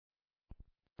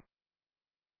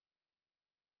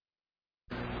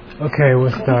Okay, we'll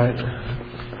start.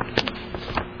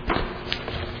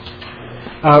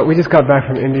 We just got back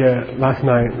from India last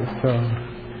night,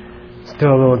 so still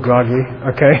a little groggy,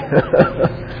 okay?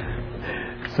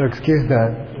 So excuse that,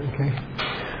 okay?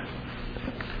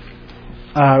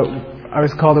 I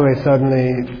was called away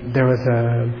suddenly. There was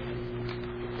a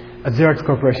Xerox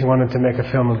Corporation wanted to make a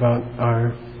film about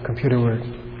our computer work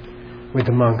with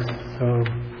the monks, so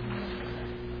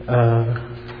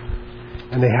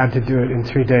and they had to do it in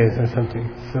 3 days or something.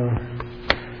 So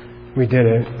we did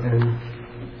it, and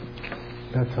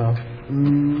that's all.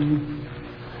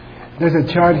 There's a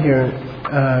chart here,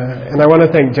 and I want to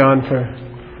thank John for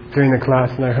doing the class,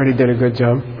 and I heard he did a good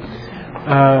job.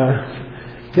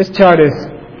 This chart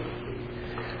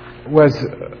was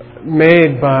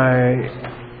made by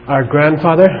our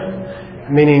grandfather,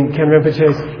 meaning Ken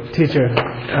Rinpoche's teacher,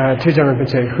 Trijang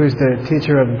Rinpoche, who's the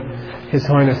teacher of His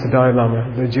Holiness the Dalai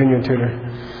Lama, the junior tutor.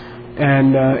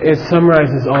 And it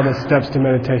summarizes all the steps to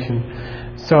meditation.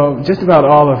 So just about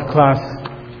all of class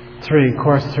 3,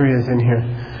 course 3 is in here.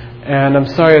 And I'm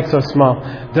sorry it's so small.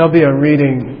 There'll be a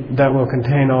reading that will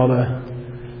contain all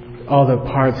the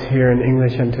parts here in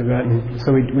English and Tibetan.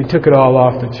 So we took it all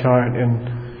off the chart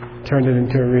and turned it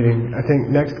into a reading. I think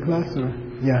next class, or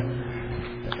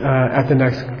at the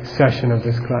next session of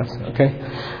this class, okay?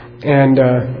 And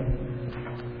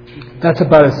that's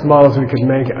about as small as we could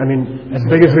make it. I mean, as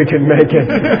big as we could make it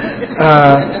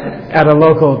at a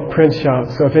local print shop.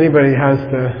 So if anybody has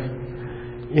the,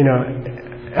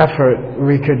 effort,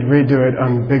 we could redo it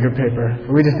on bigger paper.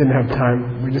 We just didn't have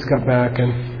time. We just got back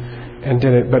and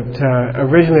did it. But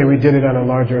originally we did it on a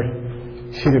larger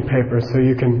sheet of paper, so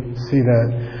you can see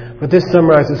that. But this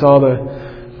summarizes all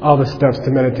the steps to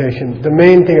meditation. The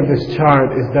main thing of this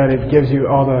chart is that it gives you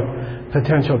all the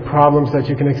potential problems that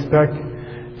you can expect.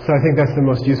 So I think that's the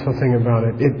most useful thing about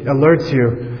it. It alerts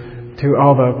you to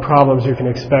all the problems you can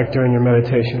expect during your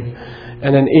meditation.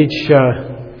 And then each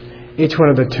one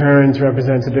of the turns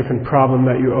represents a different problem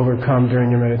that you overcome during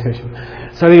your meditation.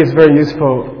 So I think it's very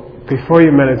useful before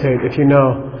you meditate if you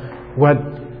know what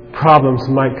problems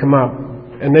might come up.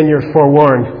 And then you're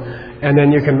forewarned. And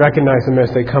then you can recognize them as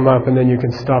they come up, and then you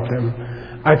can stop them.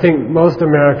 I think most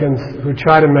Americans who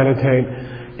try to meditate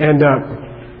end up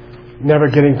never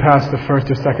getting past the first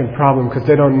or second problem because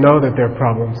they don't know that they're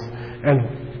problems.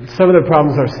 And some of the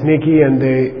problems are sneaky, and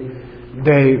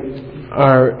they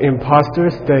are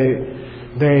imposters.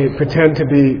 They pretend to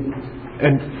be,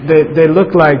 and they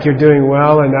look like you're doing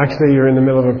well, and actually you're in the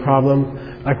middle of a problem.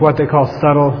 Like what they call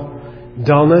subtle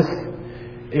dullness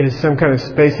is some kind of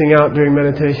spacing out during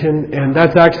meditation, and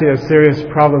that's actually a serious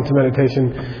problem to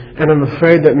meditation. And I'm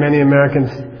afraid that many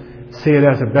Americans see it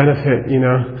as a benefit,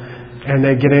 and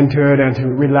they get into it and to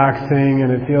relaxing,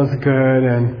 and it feels good,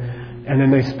 and then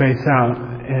they space out.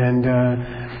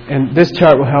 And this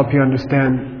chart will help you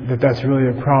understand that that's really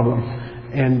a problem,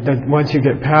 and that once you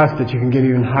get past it, you can get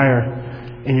even higher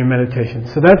in your meditation.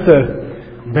 So that's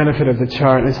the benefit of the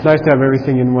chart. It's nice to have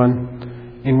everything in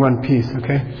one piece.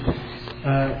 Okay.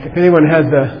 If anyone has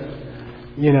the,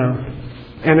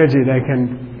 energy, they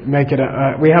can make it.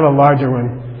 We have a larger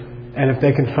one, and if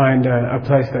they can find a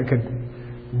place that could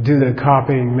do the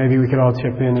copying, maybe we could all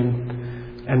chip in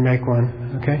and make one.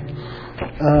 Okay.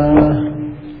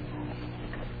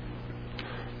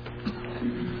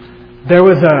 There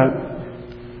was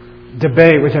a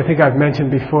debate, which I think I've mentioned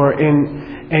before,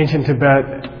 in ancient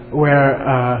Tibet, where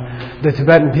the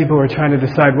Tibetan people were trying to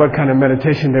decide what kind of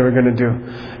meditation they were going to do.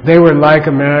 They were like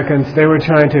Americans. They were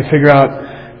trying to figure out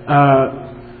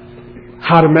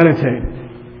how to meditate.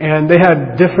 And they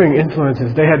had differing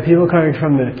influences. They had people coming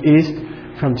from the East,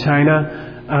 from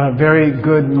China, very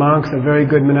good monks, a very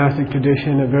good monastic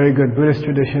tradition, a very good Buddhist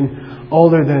tradition,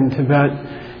 older than Tibet,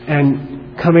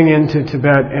 and coming into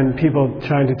Tibet and people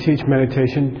trying to teach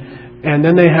meditation. And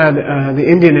then they had the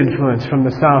Indian influence from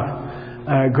the South.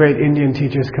 Great Indian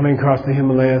teachers coming across the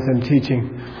Himalayas and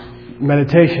teaching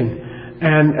meditation.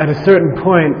 And at a certain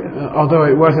point, although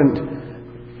it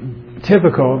wasn't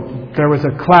typical, there was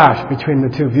a clash between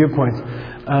the two viewpoints.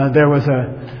 There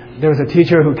was a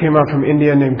teacher who came up from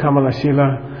India named Kamala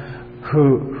Shila,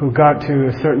 who got to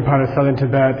a certain part of southern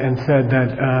Tibet and said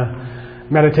that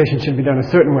meditation should be done a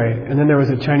certain way. And then there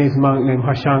was a Chinese monk named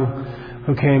Huashang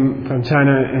who came from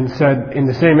China and said, in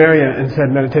the same area, and said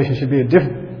meditation should be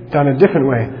done a different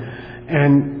way.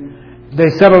 And they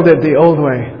settled it the old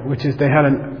way, which is they had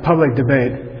a public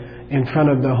debate in front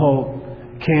of the whole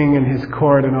king and his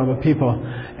court and all the people.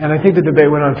 And I think the debate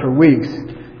went on for weeks,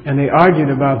 and they argued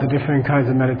about the different kinds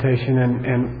of meditation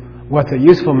and what's a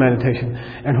useful meditation.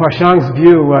 And Huashang's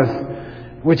view was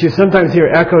which you sometimes hear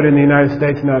echoed in the United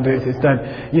States nowadays, is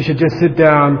that you should just sit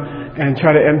down and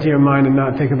try to empty your mind and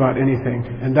not think about anything.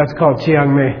 And that's called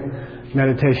Chiang Mai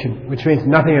meditation, which means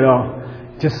nothing at all.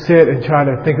 Just sit and try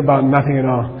to think about nothing at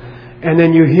all. And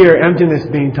then you hear emptiness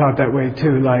being taught that way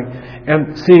too, like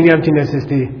seeing emptiness is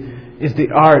the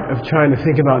art of trying to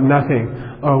think about nothing,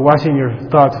 or watching your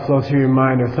thoughts flow through your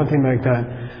mind, or something like that.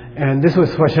 And this was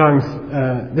Huashang's,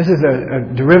 this is a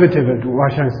derivative of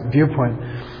Huashang's viewpoint.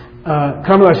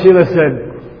 Kamala Shila said,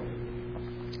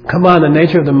 come on, the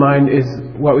nature of the mind is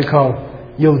what we call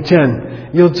Yul Chen.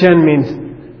 Yul Chen means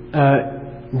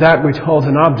that which holds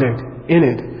an object in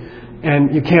it.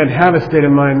 And you can't have a state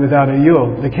of mind without a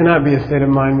yul. There cannot be a state of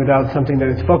mind without something that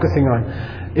it's focusing on.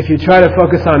 If you try to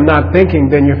focus on not thinking,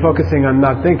 then you're focusing on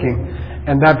not thinking,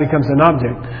 and that becomes an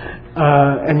object.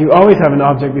 And you always have an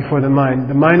object before the mind.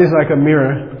 The mind is like a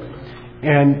mirror,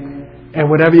 and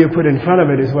whatever you put in front of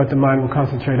it is what the mind will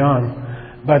concentrate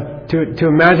on. But to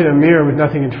imagine a mirror with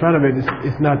nothing in front of it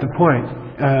is not the point.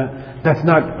 That's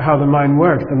not how the mind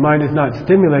works. The mind is not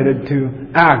stimulated to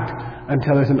act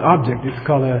until there's an object. It's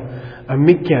called a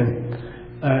mikyen.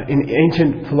 In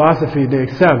ancient philosophy, they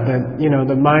accept that,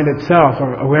 the mind itself,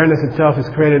 or awareness itself, is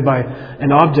created by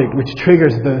an object which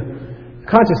triggers the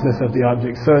consciousness of the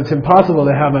object. So it's impossible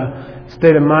to have a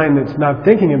state of mind that's not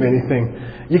thinking of anything.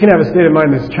 You can have a state of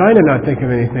mind that's trying to not think of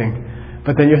anything,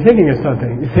 but then you're thinking of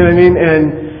something. You see what I mean?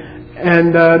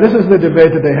 And this was the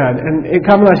debate that they had. And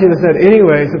Kamala Shila said,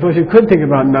 anyway, suppose you could think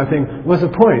about nothing, what's the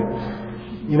point?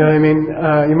 You know what I mean?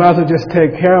 You might as well just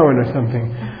take heroin or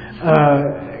something.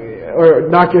 Or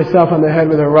knock yourself on the head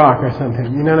with a rock or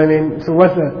something. You know what I mean? So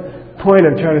what's the point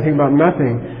of trying to think about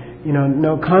nothing?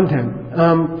 No content.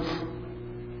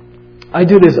 I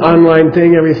do this online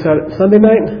thing every Sunday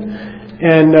night,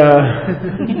 and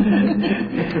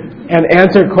and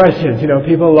answer questions.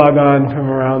 People log on from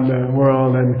around the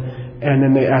world, and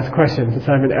then they ask questions.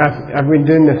 So I've been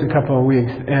doing this a couple of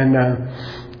weeks, and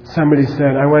somebody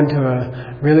said, I went to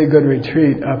a really good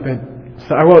retreat up at,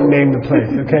 so I won't name the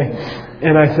place, okay?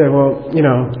 And I said, well,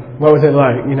 what was it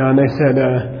like? And they said,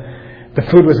 the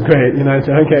food was great. I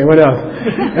said, okay, what else?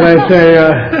 And I say,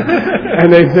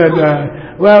 and they said,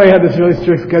 well, we had this really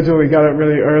strict schedule. We got up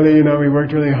really early. We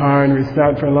worked really hard, and we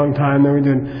sat for a long time. Then we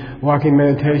did walking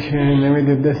meditation. Then we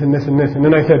did this and this and this. And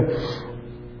then I said,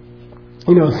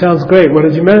 sounds great. What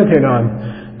did you meditate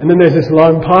on? And then there's this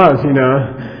long pause, and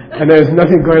there's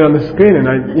nothing going on the screen. And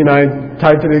I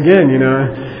typed it again,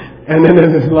 and then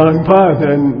there's this long pause,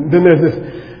 and then there's this,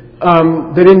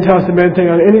 they didn't tell us to meditate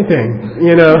on anything,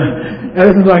 and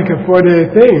this is like a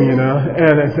 4-day thing, and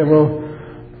I said, well,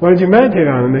 what did you meditate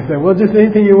on? And they said, well, just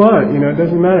anything you want, it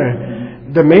doesn't matter.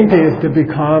 The main thing is to be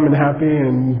calm and happy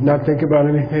and not think about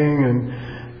anything,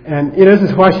 and this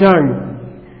is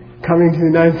Huashang coming to the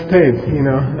United States,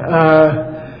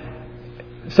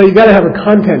 so you got to have a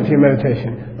content to your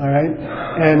meditation, all right?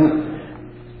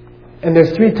 And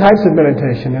there's 3 types of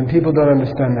meditation, and people don't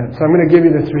understand that. So I'm going to give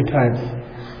you the 3 types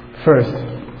first.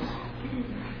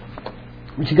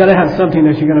 But you got to have something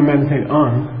that you're going to meditate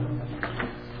on.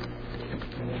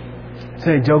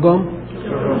 Say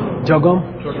Jogom.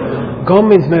 Jogom. Gom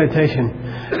means meditation.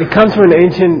 It comes from an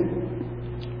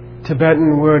ancient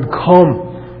Tibetan word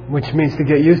Kom, which means to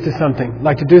get used to something,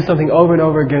 like to do something over and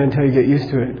over again until you get used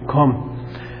to it. Kom.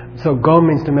 So Gom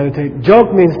means to meditate.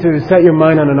 Jog means to set your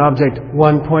mind on an object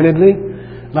one-pointedly,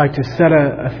 like to set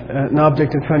an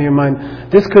object in front of your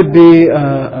mind. This could be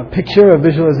a picture, a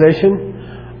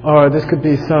visualization, or this could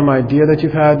be some idea that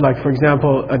you've had. Like, for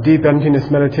example, a deep emptiness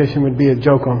meditation would be a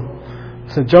Jokom.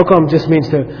 So Jokom just means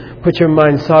to put your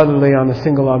mind solidly on a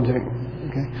single object.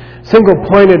 Okay?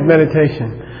 Single-pointed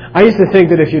meditation. I used to think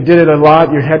that if you did it a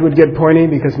lot, your head would get pointy,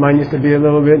 because mine used to be a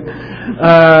little bit.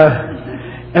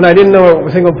 And I didn't know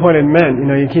what single-pointed meant.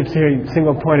 You keep hearing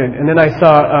single-pointed. And then I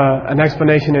saw an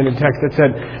explanation in the text that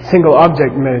said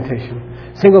single-object meditation.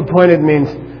 Single-pointed means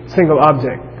single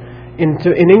object. In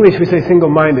English, we say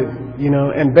single-minded.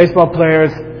 And baseball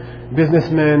players,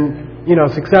 businessmen,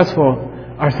 successful,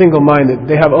 are single-minded.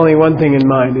 They have only one thing in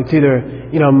mind. It's either,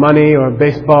 money or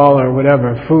baseball or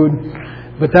whatever, food.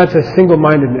 But that's a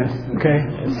single-mindedness,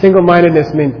 okay?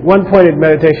 Single-mindedness means, one-pointed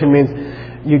meditation means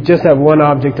you just have one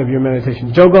object of your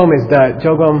meditation. Jogom is that.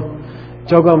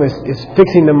 Jogom is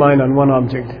fixing the mind on one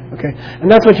object, okay? And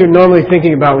that's what you're normally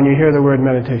thinking about when you hear the word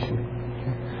meditation.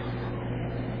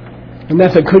 And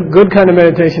that's a good kind of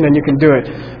meditation, and you can do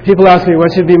it. People ask me,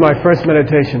 what should be my first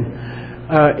meditation?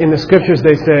 In the scriptures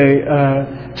they say,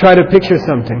 try to picture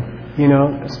something,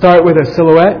 start with a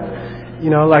silhouette,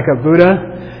 like a Buddha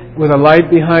with a light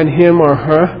behind him or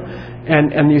her,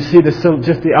 and you see just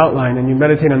the outline, and you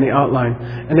meditate on the outline,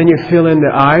 and then you fill in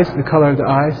the eyes, the color of the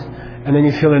eyes, and then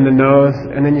you fill in the nose,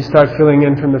 and then you start filling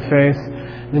in from the face,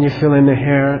 then you fill in the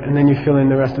hair, and then you fill in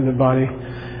the rest of the body,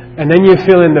 and then you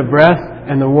fill in the breath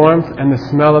and the warmth and the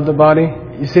smell of the body.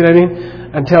 You see what I mean?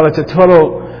 Until it's a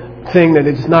total thing that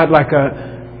it's not like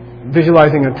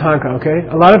visualizing a tanka. Okay?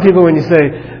 A lot of people, when you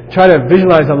say try to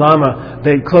visualize a lama,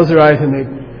 they close their eyes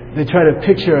and they try to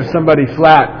picture somebody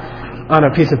flat on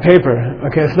a piece of paper.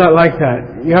 Okay, it's not like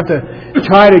that. You have to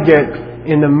try to get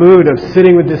in the mood of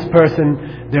sitting with this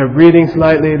person. They're breathing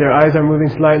slightly, their eyes are moving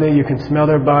slightly, you can smell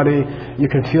their body, you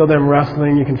can feel them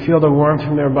rustling, you can feel the warmth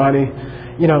from their body.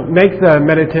 You know, make the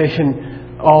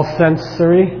meditation all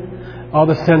sensory. All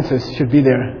the senses should be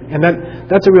there. And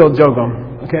that's a real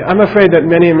jogam. Okay, I'm afraid that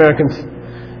many Americans,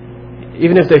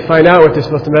 even if they find out what they're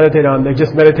supposed to meditate on, they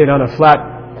just meditate on a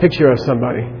flat picture of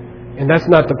somebody. And that's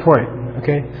not the point.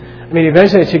 Okay? I mean,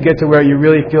 eventually it should get to where you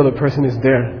really feel the person is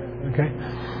there. Okay?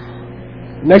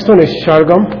 Next one is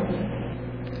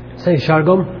Shargam. Say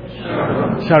Shargam.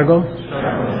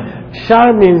 Shargam.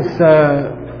 Shar means,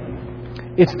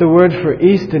 it's the word for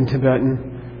east in Tibetan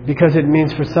because it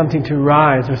means for something to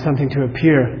rise or something to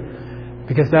appear,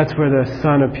 because that's where the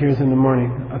sun appears in the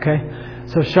morning. Okay?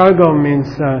 So Shargam means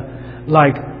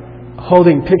like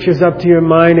holding pictures up to your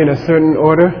mind in a certain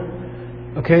order.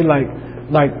 Okay? Like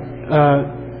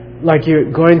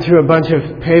you're going through a bunch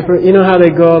of paper. You know how they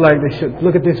go, like they should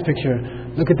look at this picture,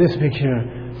 look at this picture,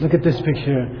 look at this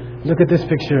picture, look at this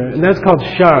picture. And that's called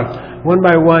shar. One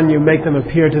by one you make them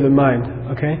appear to the mind.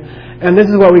 Okay? And this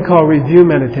is what we call review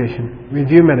meditation.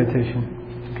 Review meditation.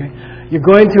 Okay? You're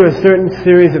going through a certain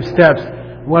series of steps,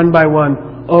 one by one,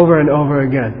 over and over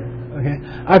again. Okay?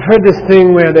 I've heard this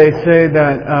thing where they say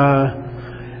that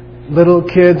little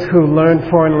kids who learn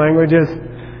foreign languages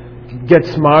get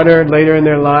smarter later in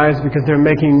their lives because they're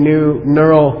making new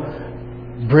neural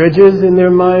bridges in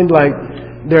their mind, like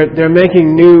they're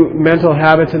making new mental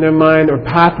habits in their mind or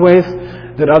pathways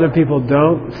that other people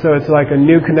don't. So it's like a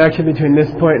new connection between this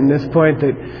point and this point,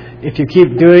 that if you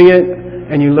keep doing it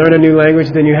and you learn a new language,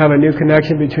 then you have a new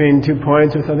connection between 2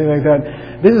 points or something like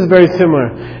that. This is very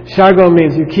similar. Shargam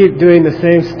means you keep doing the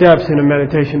same steps in a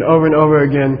meditation over and over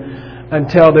again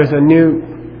until there's a new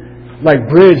like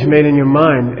bridge made in your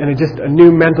mind, and it's just a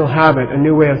new mental habit, a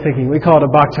new way of thinking. We call it a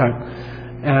bhakchat,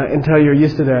 until you're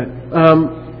used to that.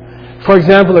 For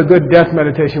example, a good death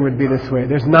meditation would be this way.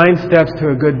 There's 9 steps to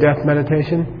a good death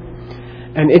meditation.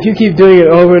 And if you keep doing it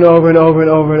over and over and over and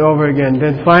over and over again,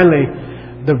 then finally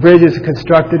the bridge is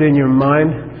constructed in your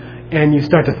mind and you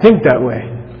start to think that way.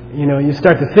 You know, you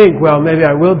start to think, well, maybe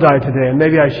I will die today, and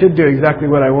maybe I should do exactly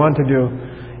what I want to do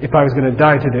if I was going to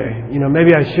die today. You know,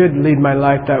 maybe I should lead my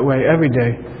life that way every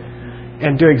day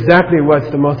and do exactly what's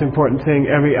the most important thing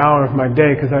every hour of my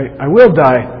day, because I will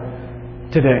die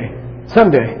today,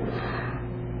 someday.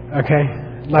 Okay,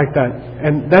 like that.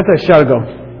 And that's a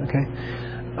shargam. Okay.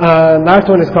 Last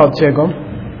one is called chegom.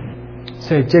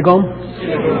 Say chegom.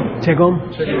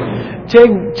 Chegom.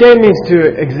 Che means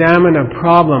to examine a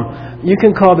problem. You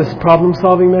can call this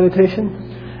problem-solving meditation,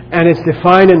 and it's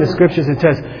defined in the scriptures. It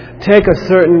says, take a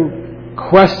certain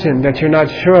question that you're not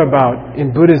sure about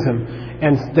in Buddhism,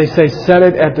 and they say set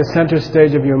it at the center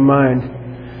stage of your mind,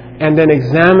 and then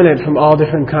examine it from all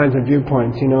different kinds of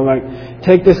viewpoints. You know, like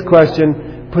take this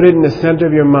question, put it in the center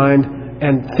of your mind,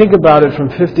 and think about it from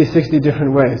 50, 60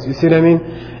 different ways. You see what I mean?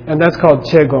 And that's called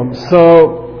chegom.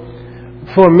 So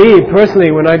for me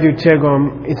personally, when I do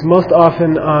chegom, it's most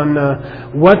often on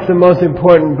what's the most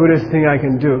important Buddhist thing I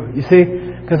can do. You see?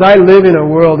 Because I live in a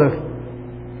world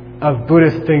of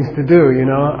Buddhist things to do, you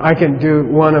know. I can do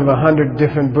one of 100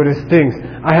 different Buddhist things.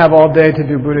 I have all day to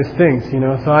do Buddhist things, you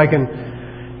know. So I can,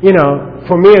 you know,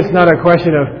 for me it's not a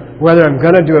question of whether I'm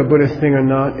going to do a Buddhist thing or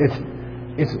not. It's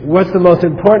what's the most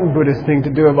important Buddhist thing to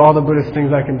do of all the Buddhist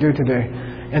things I can do today.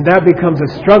 And that becomes a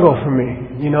struggle for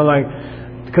me, you know, like,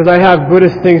 because I have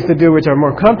Buddhist things to do which are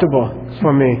more comfortable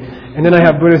for me, and then I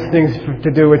have Buddhist things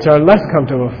to do which are less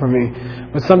comfortable for me.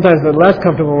 But sometimes the less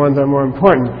comfortable ones are more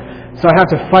important. So I have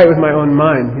to fight with my own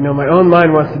mind. You know, my own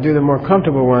mind wants to do the more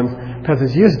comfortable ones because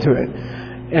it's used to it.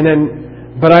 And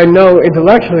then, but I know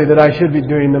intellectually that I should be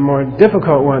doing the more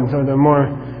difficult ones, or the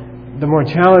more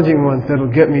challenging ones that'll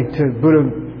get me to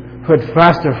Buddhahood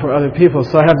faster for other people.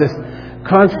 So I have this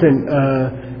constant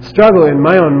struggle in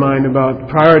my own mind about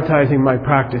prioritizing my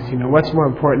practice. You know, what's more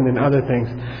important than other things.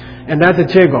 And that's a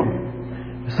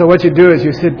chegom. So what you do is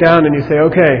you sit down and you say,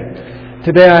 okay,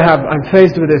 today I'm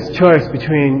faced with this choice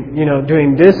between, you know,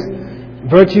 doing this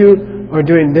virtue or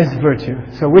doing this virtue.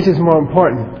 So which is more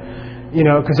important? You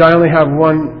know, because I only have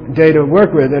one day to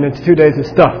work with, and it's 2 days of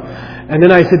stuff. And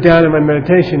then I sit down in my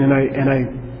meditation and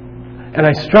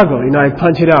I struggle, I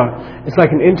punch it out. It's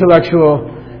like an intellectual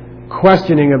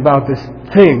questioning about this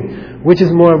thing, which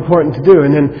is more important to do.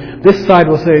 And then this side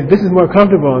will say, this is more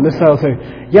comfortable, and this side will say,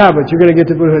 yeah, but you're going to get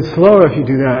to Buddhahood slower if you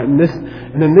do that. And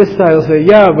then this side will say,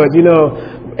 yeah, but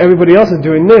everybody else is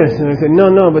doing this. And I say,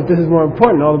 no, but this is more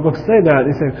important. All the books say that.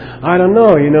 And they say, I don't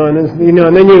know, and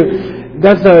then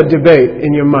that's a debate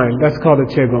in your mind. That's called a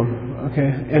chegom. Okay?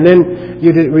 And then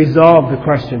you resolve the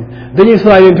question. Then you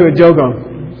slide into a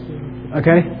jogom.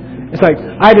 Okay? It's like,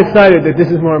 I decided that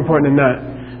this is more important than that.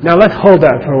 Now let's hold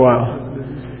that for a while.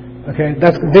 Okay?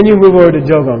 Then you move over to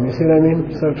jogom. You see what I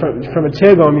mean? So from a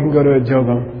chegom, you can go to a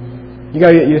jogom. You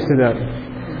gotta get used to that.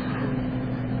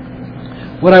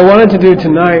 What I wanted to do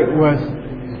tonight was,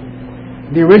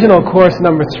 the original course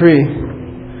number 3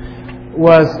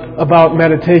 was about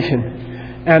meditation.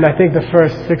 And I think the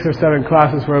first 6 or 7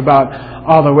 classes were about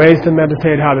all the ways to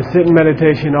meditate, how to sit in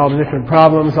meditation, all the different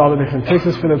problems, all the different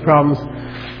fixes for the problems,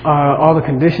 all the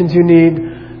conditions you need.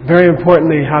 Very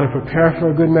importantly, how to prepare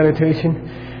for a good meditation.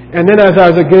 And then as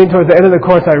I was getting towards the end of the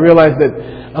course, I realized that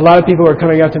a lot of people were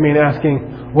coming up to me and asking,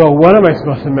 well, what am I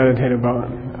supposed to meditate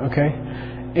about? Okay?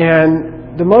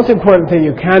 And the most important thing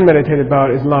you can meditate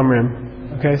about is Lam Rim.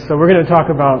 Okay? So we're going to talk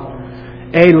about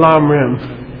a Lam Rim.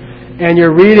 And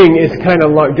your reading is kind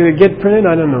of long. Did it get printed?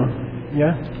 I don't know.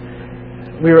 Yeah?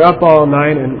 We were up all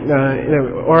night, and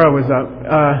Aura was up.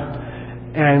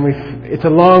 And it's a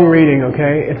long reading,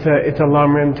 okay? It's a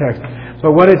Lam Rim text.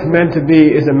 But what it's meant to be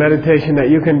is a meditation that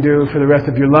you can do for the rest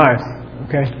of your lives,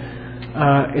 okay?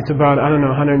 It's about,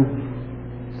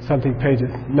 100-something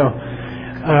pages. No.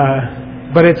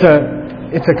 But it's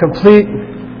a complete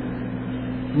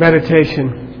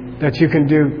meditation that you can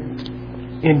do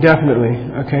indefinitely,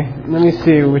 okay? Let me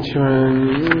see which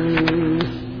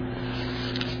one.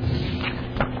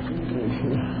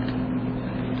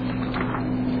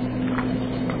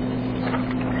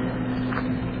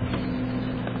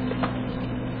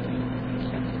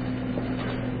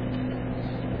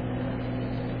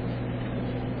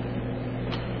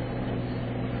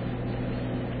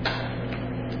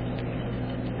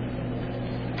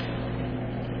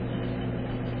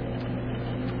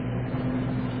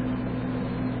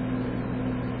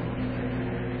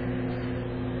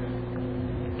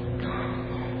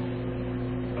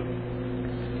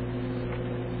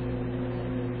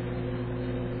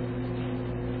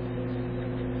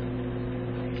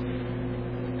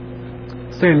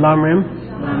 Say Lam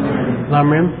Rim.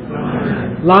 Lam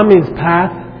Rim. Lam means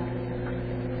path.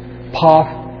 Path.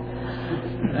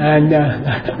 And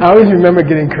I always remember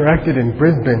getting corrected in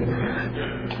Brisbane.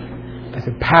 I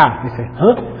said path. They say,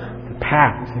 huh? The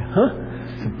path. I say, huh?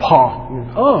 It's a path.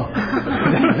 Oh.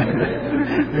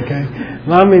 Okay.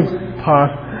 Lam means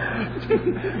path.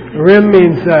 Rim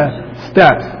means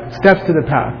steps. Steps to the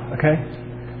path. Okay?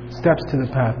 Steps to the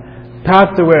path.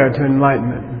 Path to where? To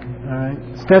enlightenment. Alright?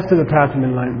 Steps to the path of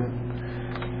enlightenment.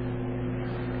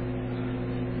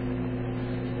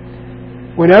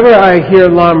 Whenever I hear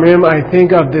Lam Rim, I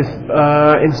think of this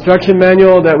instruction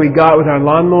manual that we got with our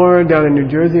lawnmower down in New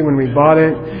Jersey when we bought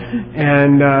it,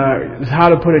 and how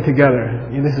to put it together.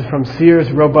 This is from Sears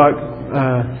Roebuck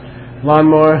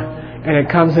lawnmower, and it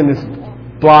comes in this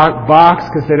box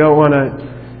because they don't want to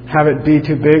have it be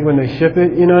too big when they ship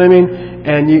it, you know what I mean?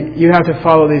 And you have to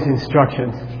follow these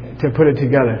instructions to put it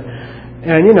together.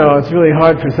 And it's really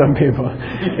hard for some people.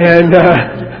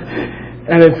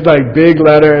 And it's like big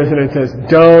letters, and it says,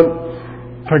 don't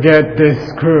forget this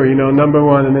screw, number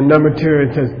 1. And then number 2,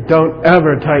 it says, don't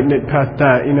ever tighten it past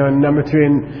that, and number 3.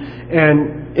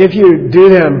 And if you do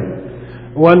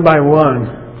them one by one,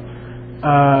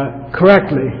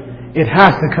 correctly, it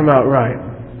has to come out right.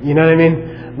 You know what I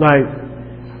mean? Like,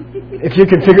 if you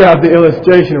can figure out the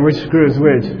illustration of which screw is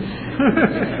which,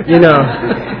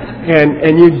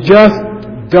 and you just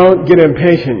don't get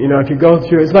impatient. If you go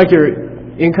through, it's like your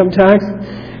income tax.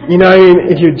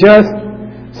 If you just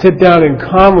sit down and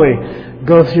calmly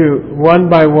go through one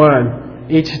by one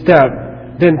each step,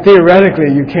 then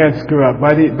theoretically you can't screw up.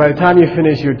 By the time you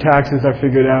finish, your taxes are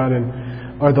figured out,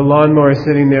 or the lawnmower is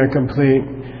sitting there complete.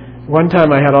 One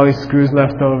time I had all these screws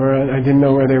left over, and I didn't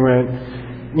know where they went.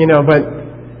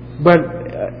 But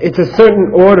it's a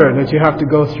certain order that you have to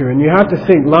go through, and you have to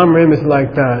think Lam Rim is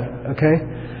like that, okay?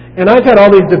 And I've had all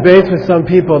these debates with some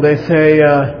people. They say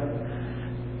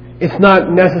it's not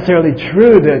necessarily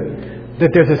true that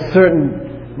there's a certain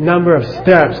number of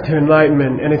steps to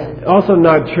enlightenment, and it's also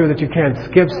not true that you can't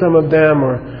skip some of them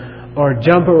or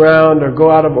jump around or go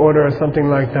out of order or something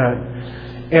like that.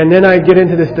 And then I get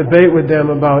into this debate with them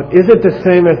about, is it the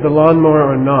same as the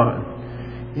lawnmower or not?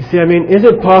 You see, I mean, is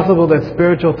it possible that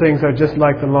spiritual things are just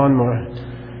like the lawnmower?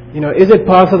 You know, is it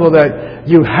possible that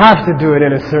you have to do it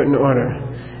in a certain order,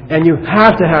 and you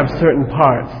have to have certain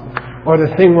parts, or the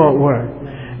thing won't work?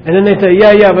 And then they say,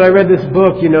 yeah, but I read this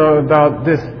book, you know, about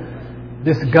this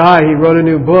guy, he wrote a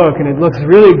new book, and it looks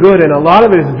really good, and a lot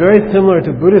of it is very similar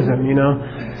to Buddhism, you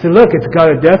know. So look, it's got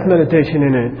a death meditation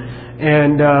in it,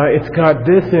 and it's got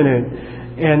this in it,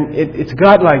 and it's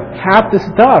got like half the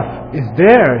stuff is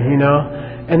there, you know.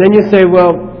 And then you say,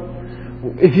 well,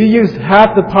 if you used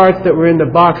half the parts that were in the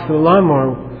box for the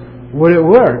lawnmower, would it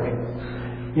work?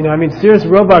 You know, I mean, Sears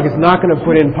Roebuck is not going to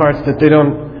put in parts that they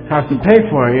don't have to pay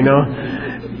for, you know.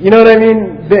 You know what I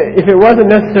mean? If it wasn't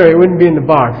necessary, it wouldn't be in the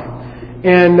box.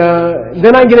 And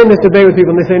then I get in this debate with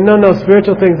people, and they say, no,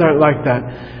 spiritual things aren't like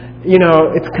that. You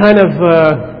know, it's kind of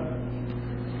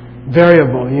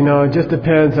variable, you know. It just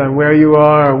depends on where you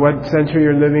are, or what century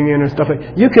you're living in, or stuff like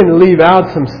that. You can leave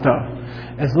out some stuff,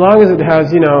 as long as it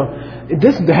has, you know,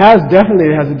 this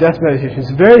definitely has a death meditation.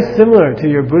 It's very similar to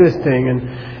your Buddhist thing, and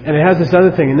it has this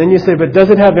other thing. And then you say, but does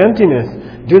it have emptiness?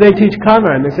 Do they teach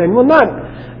karma? And they say, well,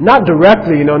 not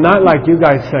directly, you know, not like you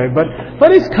guys say, but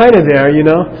it's kind of there, you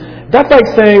know. That's like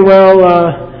saying, well,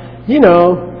 you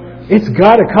know, it's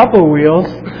got a couple wheels,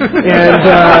 and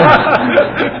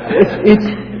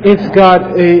it's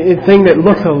got a thing that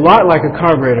looks a lot like a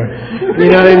carburetor. You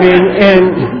know what I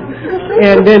mean?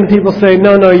 And then people say,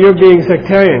 no, you're being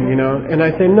sectarian, you know. And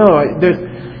I say, no,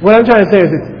 what I'm trying to say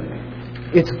is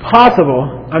it's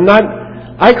possible.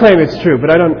 I claim it's true,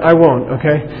 but I won't,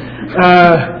 okay?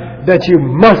 That you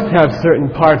must have certain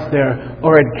parts there,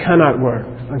 or it cannot work,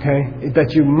 okay?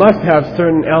 That you must have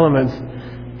certain elements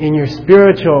in your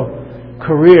spiritual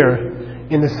career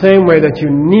in the same way that you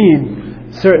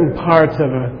need certain parts of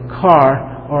a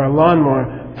car or a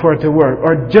lawnmower for it to work,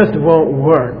 or it just won't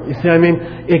work. You see what I mean?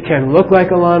 It can look like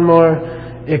a lawnmower,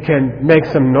 it can make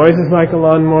some noises like a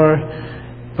lawnmower,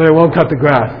 but it won't cut the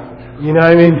grass. You know what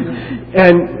I mean?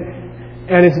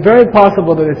 And it's very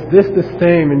possible that it's the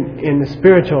same in the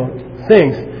spiritual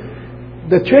things.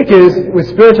 The trick is with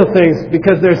spiritual things,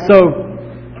 because they're so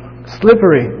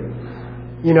slippery,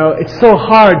 you know, it's so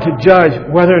hard to judge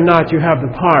whether or not you have the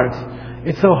parts.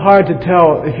 It's so hard to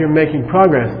tell if you're making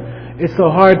progress. It's so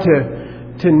hard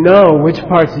to know which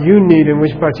parts you need and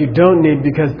which parts you don't need,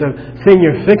 because the thing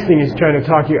you're fixing is trying to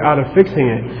talk you out of fixing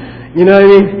it. You know what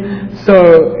I mean?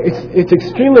 So it's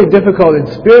extremely difficult in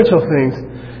spiritual things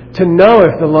to know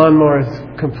if the lawnmower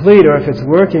is complete or if it's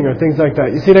working or things like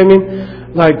that. You see what I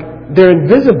mean? Like, they're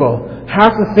invisible.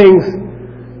 Half the things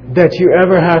that you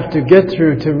ever have to get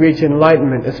through to reach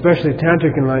enlightenment, especially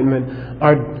tantric enlightenment,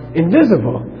 are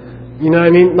invisible. You know what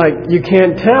I mean? Like, you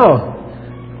can't tell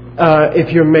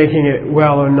if you're making it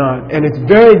well or not. And it's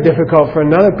very difficult for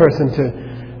another person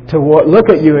to look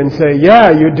at you and say, yeah,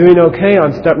 you're doing okay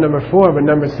on step number 4, but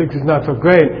number 6 is not so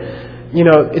great. You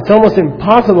know, it's almost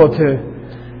impossible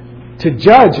to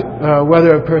judge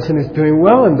whether a person is doing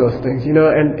well in those things, you know,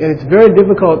 and it's very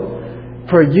difficult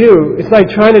for you. It's like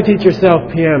trying to teach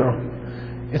yourself piano.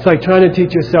 It's like trying to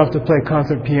teach yourself to play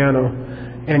concert piano,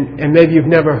 and maybe you've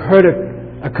never heard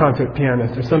a concert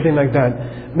pianist or something like that.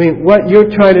 I mean, what you're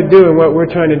trying to do and what we're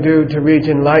trying to do to reach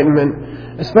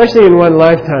enlightenment, especially in one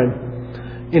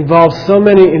lifetime, involves so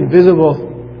many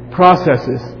invisible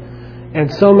processes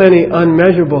and so many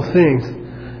unmeasurable things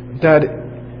that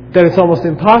it's almost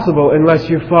impossible unless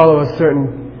you follow a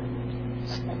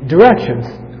certain directions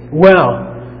well,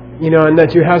 you know, and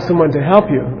that you have someone to help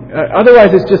you.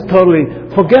 Otherwise, it's just totally,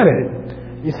 forget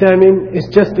it. You see what I mean? It's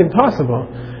just impossible.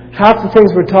 Half the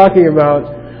things we're talking about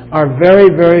are very,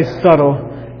 very subtle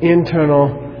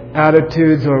internal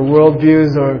attitudes or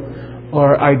worldviews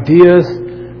or ideas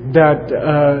that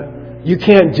you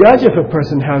can't judge if a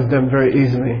person has them very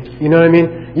easily. You know what I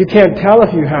mean? You can't tell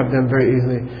if you have them very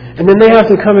easily. And then they have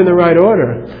to come in the right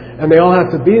order, and they all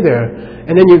have to be there.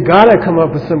 And then you've got to come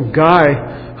up with some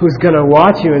guy who's going to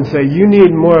watch you and say, you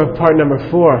need more of part number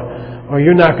 4, or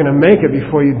you're not going to make it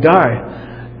before you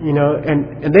die. You know,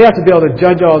 and they have to be able to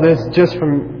judge all this just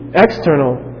from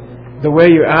external, the way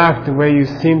you act, the way you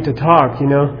seem to talk, you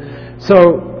know.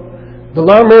 So the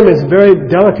long room is very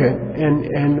delicate,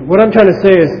 and what I'm trying to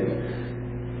say is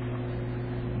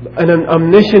an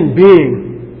omniscient being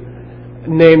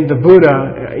named the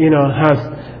Buddha, you know, has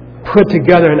put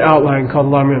together an outline called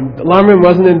Lamrim. The Lamrim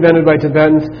wasn't invented by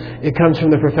Tibetans. It comes from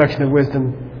the Perfection of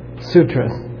Wisdom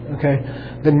Sutras. Okay,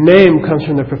 the name comes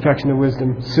from the Perfection of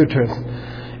Wisdom Sutras.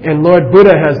 And Lord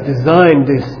Buddha has designed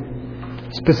this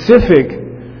specific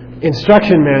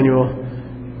instruction manual,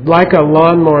 like a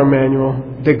lawnmower manual,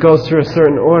 that goes through a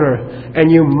certain order.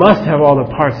 And you must have all the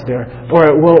parts there, or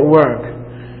it won't work.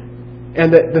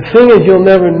 And the thing is, you'll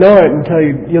never know it until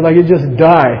you just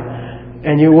die,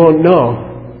 and you won't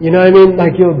know. You know what I mean?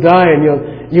 Like you'll die and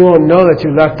you won't know that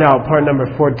you left out part number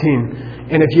 14.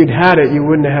 And if you'd had it, you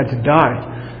wouldn't have had to die.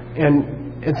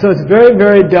 And so it's very,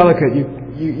 very delicate.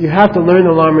 You have to learn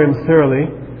the Lamrim thoroughly.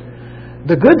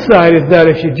 The good side is that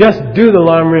if you just do the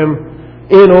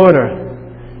Lamrim in order,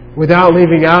 without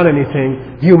leaving out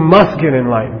anything, you must get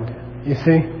enlightened. You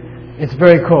see? It's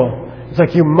very cool. It's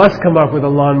like you must come up with a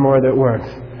lawnmower that works.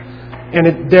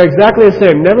 And they're exactly the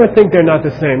same. Never think they're not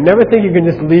the same. Never think you can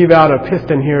just leave out a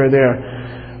piston here or there.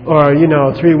 Or,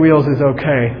 3 wheels is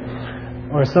okay.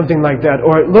 Or something like that.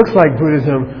 Or it looks like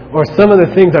Buddhism. Or some of the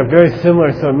things are very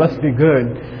similar, so it must be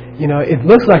good. It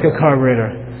looks like a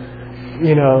carburetor.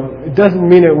 It doesn't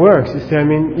mean it works. You see,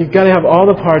 you've got to have all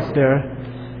the parts there.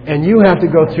 And you have to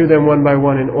go through them one by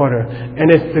one in order.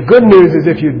 And the good news is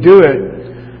if you do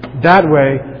it that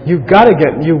way, you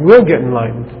will get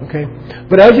enlightened, okay?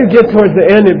 But as you get towards the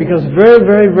end, it becomes very,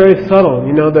 very, very subtle.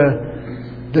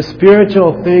 The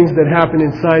spiritual things that happen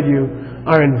inside you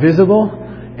are invisible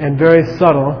and very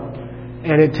subtle,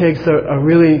 and it takes a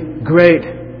really great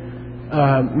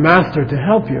master to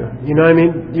help you. You know what I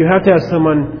mean? You have to have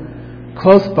someone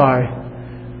close by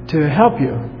to help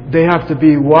you. They have to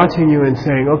be watching you and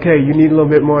saying, okay, you need a little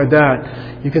bit more of that.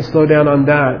 You can slow down on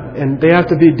that. And they have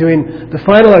to be the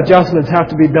final adjustments have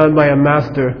to be done by a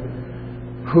master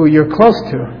who you're close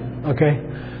to. Okay?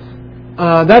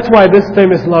 That's why this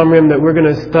famous Lamrim that we're going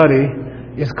to study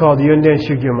is called Yundan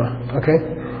Shigyuma. Okay?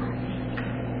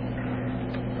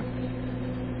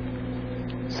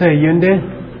 Say Yundan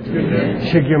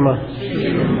Shigyuma.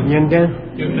 Yundan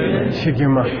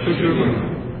Shigyuma.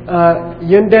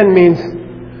 Yundan means,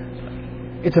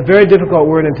 it's a very difficult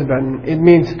word in Tibetan. It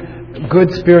means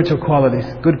good spiritual qualities,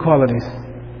 good qualities.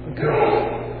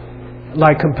 Okay?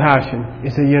 Like compassion.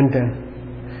 It's a Yundan.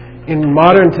 In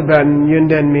modern Tibetan,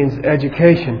 Yundan means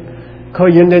education. Ko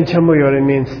Yundan Chamuyore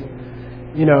means,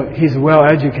 he's well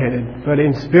educated. But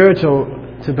in spiritual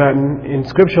Tibetan, in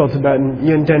scriptural Tibetan,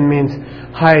 Yundan means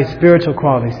high spiritual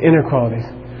qualities, inner qualities.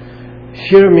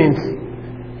 Shir means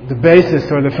the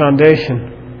basis or the foundation.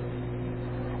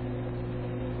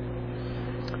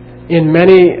 In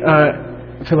many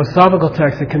philosophical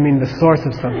texts, it can mean the source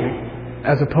of something,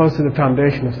 as opposed to the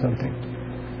foundation of something.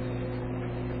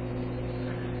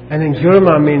 And then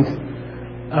Gyurma means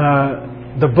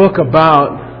the book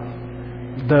about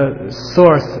the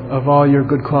source of all your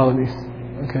good qualities.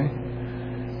 Okay.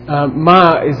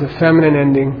 Ma is a feminine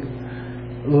ending,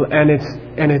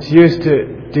 and it's used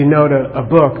to denote a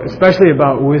book, especially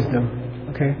about wisdom.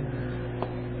 Okay.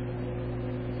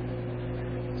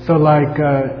 So like.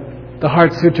 The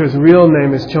Heart Sutra's real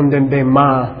name is Chomdende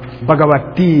Ma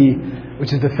Bhagavati,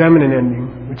 which is the feminine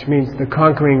ending, which means the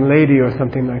conquering lady or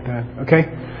something like that. Okay?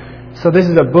 So this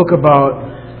is a book about,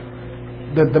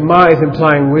 the Ma is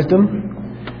implying wisdom,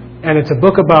 and it's a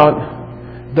book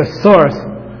about the source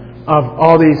of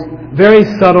all these very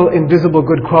subtle, invisible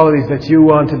good qualities that you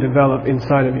want to develop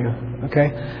inside of you.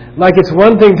 Okay? Like it's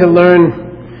one thing to learn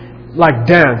like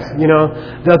dance,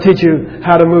 they'll teach you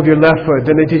how to move your left foot,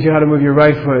 then they teach you how to move your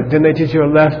right foot, then they teach you a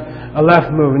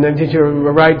left move, and then teach you a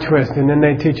right twist, and then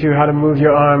they teach you how to move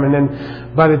your arm, and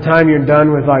then by the time you're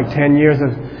done with like 10 years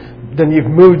then you've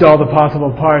moved all the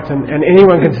possible parts, and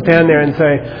anyone can stand there and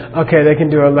say, okay, they can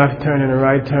do a left turn and a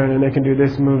right turn, and they can do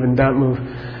this move and that move.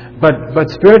 But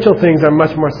spiritual things are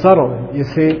much more subtle, you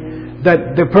see,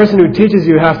 that the person who teaches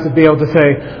you has to be able to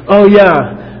say, oh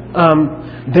yeah,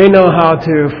 they know how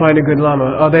to find a good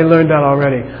Lama. Oh, they learned that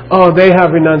already. Oh, they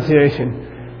have renunciation.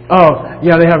 Oh,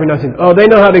 yeah, they have renunciation. Oh, they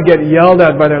know how to get yelled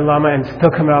at by their Lama and still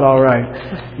come out all right.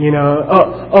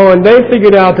 And they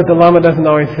figured out that the Lama doesn't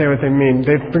always say what they mean.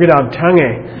 They figured out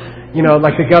Change.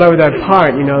 Like they got over that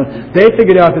part. They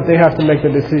figured out that they have to make the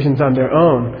decisions on their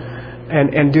own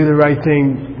and do the right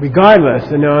thing regardless.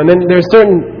 And then there's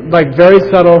certain like very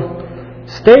subtle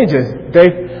stages. They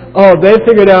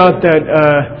figured out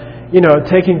that.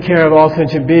 Taking care of all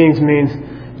sentient beings means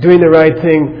doing the right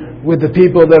thing with the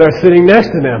people that are sitting next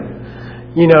to them,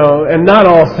 and not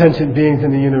all sentient beings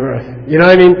in the universe. You know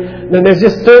what I mean? Then there's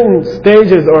just certain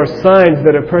stages or signs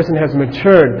that a person has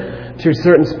matured to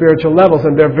certain spiritual levels,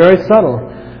 and they're very subtle.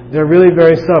 They're really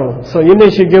very subtle. So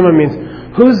Yundan Shigyuma means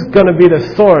who's going to be the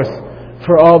source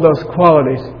for all those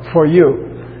qualities for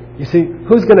you? You see,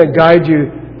 who's going to guide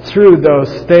you through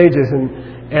those stages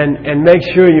and make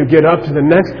sure you get up to the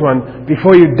next one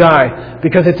before you die,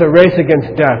 because it's a race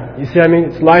against death. You see what I mean?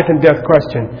 It's life and death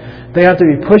question. They have to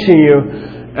be pushing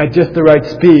you at just the right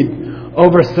speed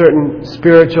over certain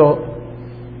spiritual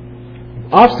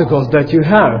obstacles that you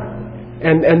have.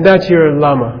 And that's your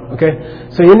Lama, okay?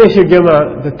 So Yinne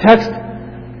Gyalma, the text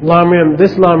Lamrim,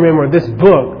 this Lamrim or this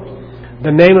book,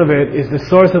 the name of it is the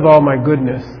source of all my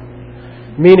goodness,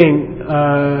 meaning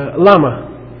Lama,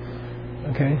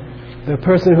 okay? The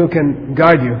person who can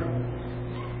guide you.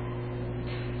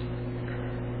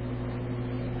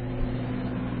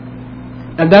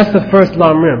 And that's the first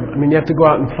Lamrim. I mean, you have to go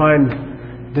out and find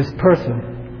this person,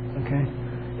 okay?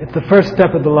 It's the first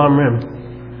step of the Lamrim.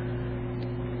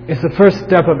 It's the first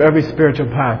step of every spiritual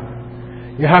path.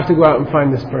 You have to go out and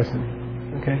find this person,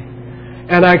 okay?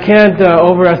 And I can't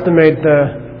overestimate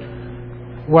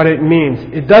what it means.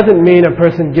 It doesn't mean a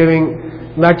person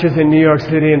giving lectures in New York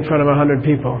City in front of 100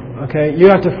 people, okay? You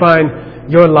have to find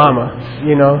your Lama,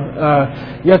 you know.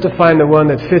 You have to find the one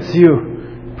that fits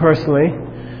you personally.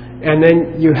 And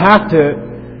then you have to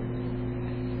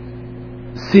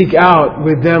seek out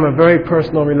with them a very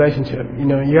personal relationship. You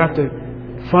know, you have to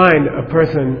find a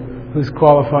person who's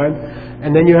qualified,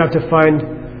 and then you have to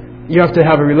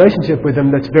have a relationship with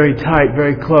them that's very tight,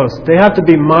 very close. They have to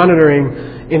be monitoring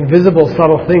invisible,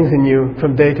 subtle things in you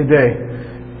from day to day.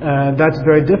 That's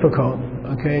very difficult,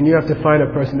 okay? And you have to find a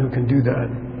person who can do that.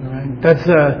 All right? That's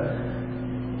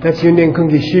Yunin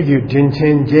Kungi Shigyu Jin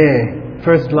Chen Je,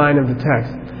 first line of the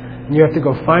text. And you have to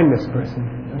go find this person,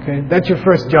 okay? That's your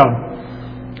first job.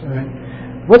 All right?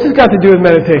 What's this got to do with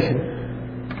meditation?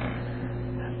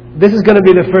 This is going to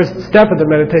be the first step of the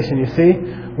meditation, you see.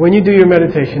 When you do your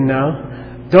meditation now,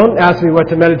 don't ask me what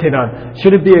to meditate on.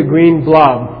 Should it be a green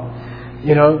blob?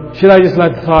 You know, should I just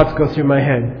let the thoughts go through my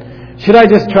head? Should I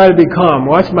just try to be calm,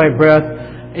 watch my breath,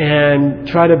 and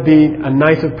try to be a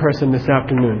nicer person this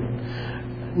afternoon?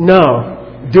 No.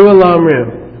 Do a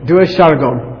Lamrim. Do a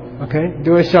Shargom. Okay?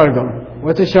 Do a Shargom.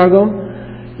 What's a Shargom?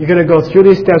 You're going to go through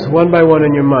these steps one by one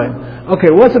in your mind. Okay,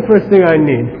 what's the first thing I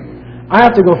need? I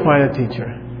have to go find a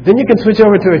teacher. Then you can switch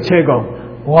over to a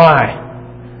Chegom. Why?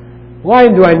 Why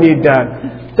do I need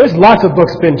that? There's lots of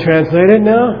books been translated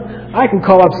now. I can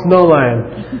call up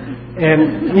Snowland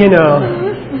and, you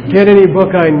know, get any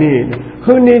book I need.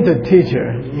 Who needs a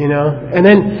teacher, you know? And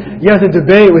then you have to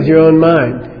debate with your own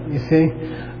mind, you see.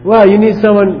 Well, you need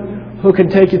someone who can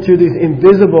take you through these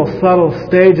invisible, subtle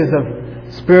stages of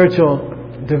spiritual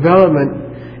development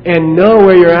and know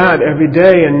where you're at every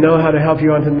day and know how to help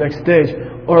you on to the next stage.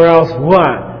 Or else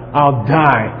what? I'll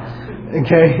die.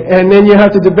 Okay? And then you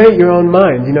have to debate your own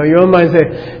mind. You know, your own mind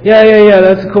say, yeah,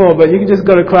 that's cool, but you can just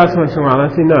go to class once in a while.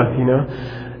 That's enough, you know.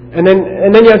 And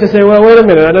then you have to say, well, wait a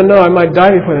minute, I don't know, I might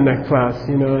die before the next class,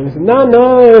 you know. And you say, no,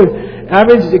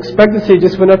 average expectancy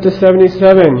just went up to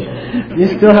 77. You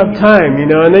still have time, you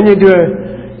know. And then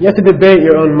you have to debate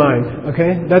your own mind,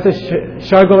 okay? That's a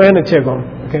Shargom and a Chegom,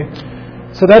 okay?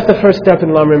 So that's the first step in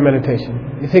Lamrim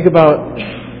meditation. You think about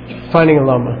finding a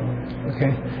Lama,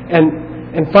 okay?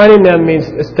 And finding them means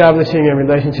establishing a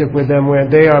relationship with them where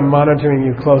they are monitoring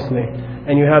you closely,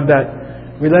 and you have that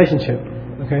relationship,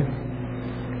 okay?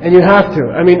 And you have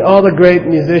to. I mean, all the great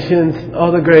musicians,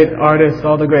 all the great artists,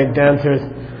 all the great dancers,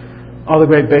 all the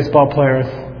great baseball players,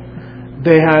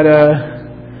 they had a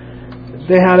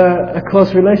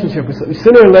close relationship with them.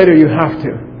 Sooner or later, you have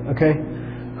to, okay?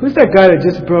 Who's that guy that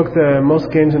just broke the most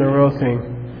games in a row thing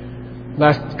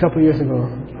last couple of years ago?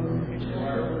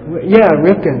 Yeah,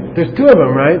 Ripken. There's two of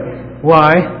them, right?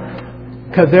 Why?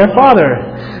 Because their father.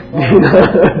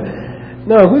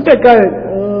 No, who's that guy?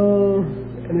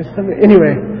 And there's somebody.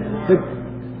 Anyway,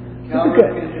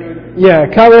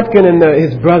 Cal Ripken and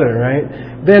his brother, right?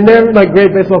 Then they're like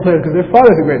great baseball players because their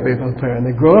father's a great baseball player and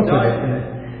they grow up with it.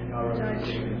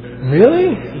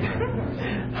 Really?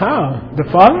 How? The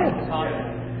father?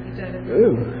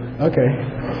 Ooh. Okay.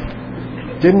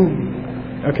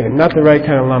 Okay, not the right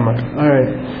kind of Lama. All right.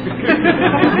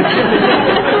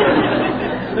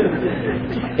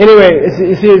 Anyway,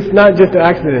 you see, it's not just an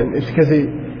accident. It's because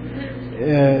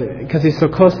he's so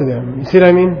close to them. You see what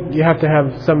I mean? You have to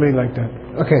have somebody like that.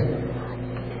 Okay.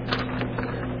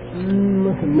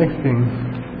 What's the next thing?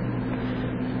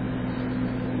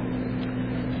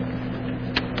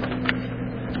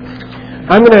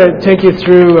 I'm going to take you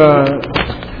through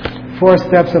 4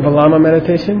 steps of a Lama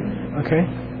meditation. Okay.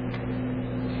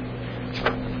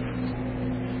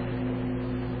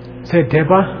 Say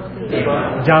Depa,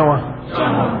 Jangwa.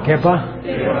 Kepa,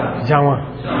 Jangwa.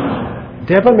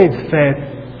 Depa means faith.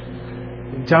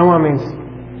 Jangwa means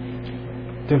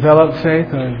develop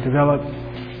faith or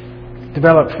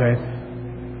develop faith.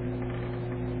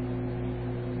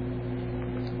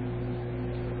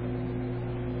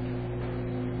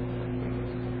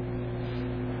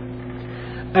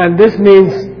 And this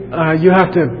means you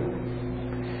have to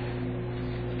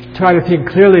try to think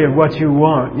clearly of what you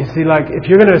want. You see, like if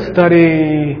you're going to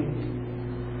study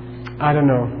I don't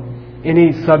know,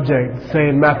 any subject,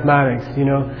 say mathematics,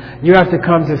 you have to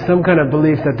come to some kind of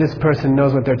belief that this person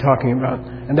knows what they're talking about.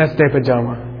 And that's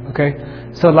Depajama, okay?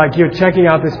 So like you're checking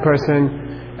out this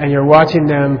person and you're watching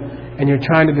them and you're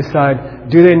trying to decide,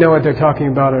 do they know what they're talking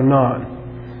about or not?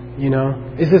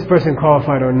 Is this person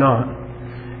qualified or not?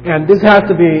 And this has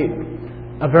to be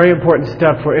a very important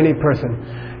step for any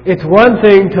person. It's one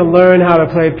thing to learn how to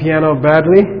play piano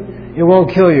badly. It won't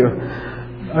kill you,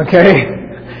 okay?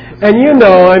 And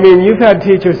you've had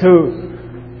teachers who,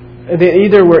 they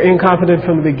either were incompetent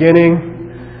from the beginning,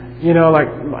 like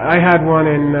I had one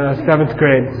in 7th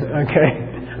grade,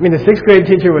 okay? The 6th grade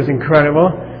teacher was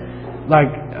incredible, like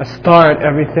a star at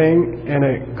everything and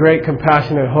a great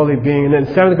compassionate holy being. And then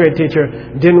 7th grade teacher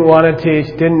didn't want to teach,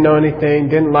 didn't know anything,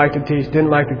 didn't like to teach, didn't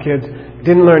like the kids,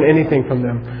 didn't learn anything from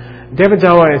them.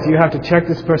 Devajawa is you have to check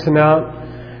this person out,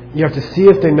 you have to see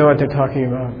if they know what they're talking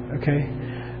about, okay?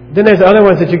 Then there's other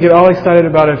ones that you get all excited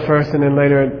about at first and then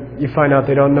later you find out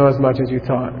they don't know as much as you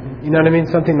thought. You know what I mean?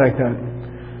 Something like that.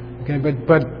 Okay,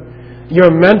 but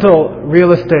your mental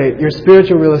real estate, your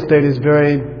spiritual real estate is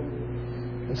very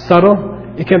subtle.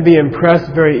 It can be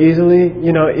impressed very easily.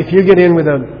 If you get in with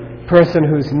a person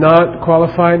who's not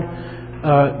qualified,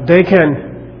 they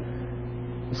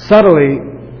can subtly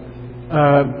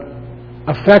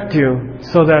affect you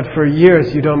so that for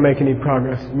years you don't make any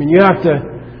progress. You have to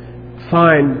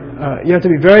you have to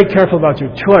be very careful about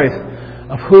your choice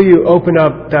of who you open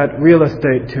up that real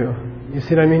estate to. You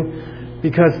see what I mean?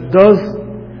 Because those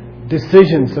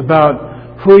decisions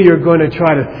about who you're going to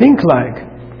try to think like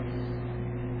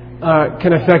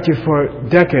can affect you for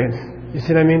decades. You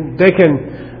see what I mean?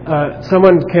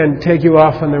 Someone can take you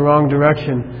off in the wrong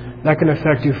direction. That can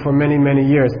affect you for many, many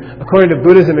years. According to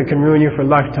Buddhism, it can ruin you for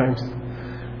lifetimes.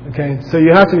 Okay, so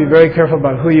you have to be very careful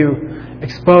about who you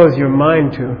expose your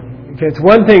mind to. Okay, it's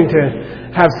one thing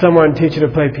to have someone teach you to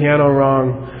play piano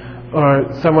wrong,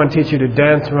 or someone teach you to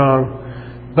dance wrong,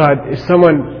 but if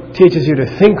someone teaches you to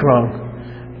think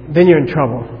wrong, then you're in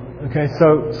trouble. Okay,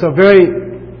 so very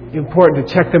important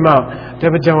to check them out.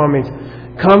 Devajama means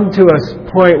come to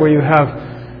a point where you have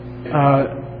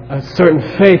a certain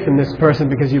faith in this person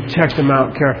because you've checked them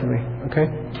out carefully. Okay.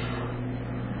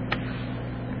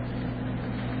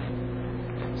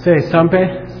 Say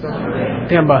Sampe.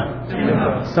 Demba.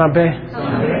 Sampe.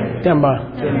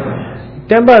 Demba.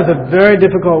 Demba is a very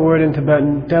difficult word in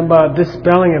Tibetan. Demba, this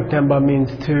spelling of Demba means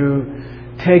to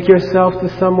take yourself to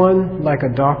someone, like a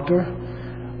doctor,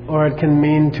 or it can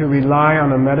mean to rely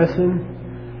on a medicine.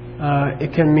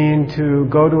 It can mean to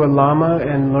go to a lama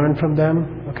and learn from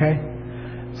them. Okay.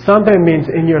 Sampe means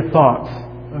in your thoughts.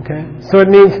 Okay. So it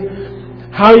means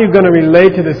how are you going to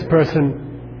relate to this person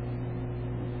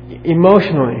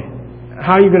emotionally?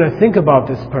 How are you going to think about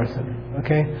this person?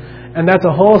 Okay? And that's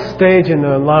a whole stage in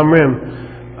the Lam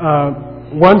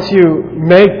Rim. Once you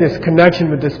make this connection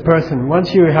with this person,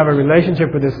 once you have a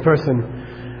relationship with this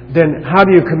person, then how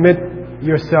do you commit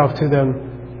yourself to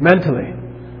them mentally?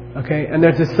 Okay? And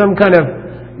there's just some kind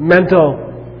of mental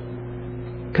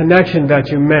connection that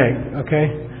you make.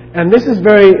 Okay? And this is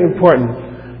very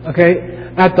important.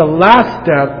 Okay? At the last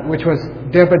step, which was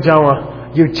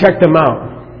Depajawa, you check them out.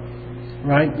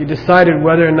 Right? You decided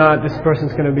whether or not this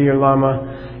person's going to be your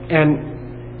Lama.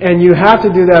 And you have to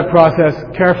do that process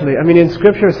carefully. In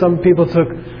Scripture, some people took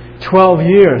 12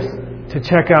 years to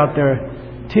check out their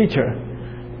teacher.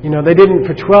 They didn't,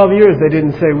 for 12 years, they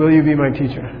didn't say, will you be my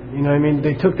teacher?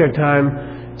 They took their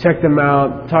time, checked them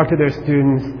out, talked to their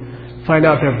students, find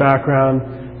out their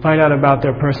background, find out about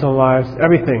their personal lives,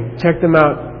 everything. Check them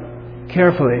out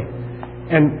carefully.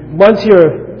 And once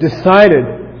you're decided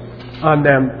on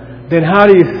them, then how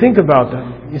do you think about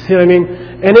them? You see what I mean?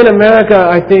 And in America,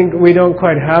 I think we don't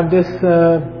quite have this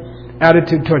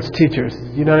attitude towards teachers.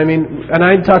 You know what I mean? And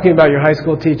I'm talking about your high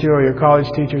school teacher or your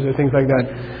college teachers or things like that.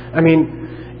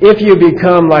 If you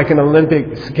become like an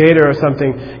Olympic skater or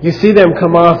something, you see them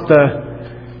come off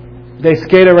they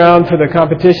skate around for the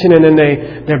competition and then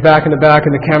they're back in the back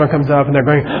and the camera comes up and they're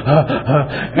going,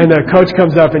 and the coach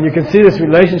comes up and you can see this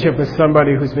relationship with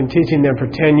somebody who's been teaching them for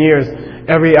 10 years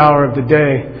every hour of the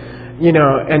day.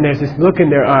 And there's this look in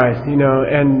their eyes,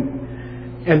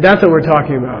 and that's what we're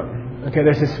talking about. Okay,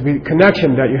 there's this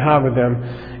connection that you have with them.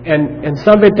 And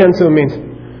Sampe Tensu means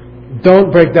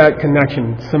don't break that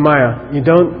connection, Samaya. You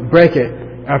don't break it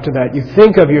after that. You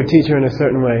think of your teacher in a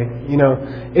certain way.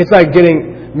 It's like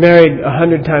getting married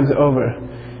 100 times over.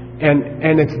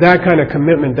 And it's that kind of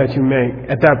commitment that you make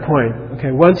at that point. Okay,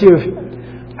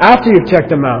 after you've checked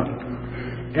them out,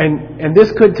 and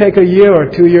this could take a year or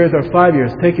 2 years or 5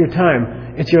 years. Take your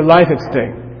time. It's your life at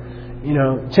stake.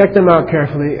 Check them out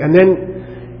carefully. And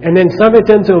then And then Sampe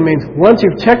Tenso means once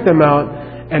you've checked them out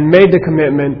and made the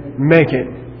commitment, make it.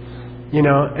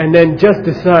 And then just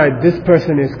decide this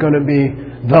person is going to be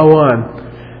the one.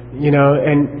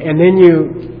 And then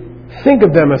you think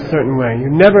of them a certain way. You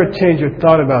never change your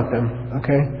thought about them,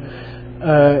 okay?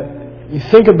 You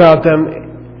think about them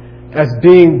as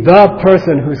being the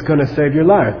person who's going to save your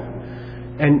life.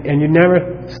 And you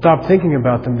never stop thinking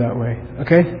about them that way,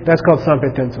 okay? That's called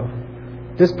Sampe Tenso.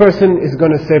 This person is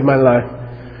going to save my life.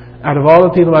 Out of all the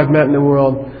people I've met in the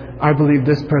world, I believe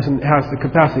this person has the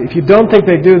capacity. If you don't think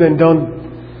they do, then don't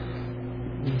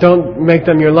make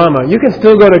them your Lama. You can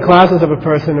still go to classes of a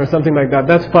person or something like that.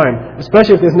 That's fine,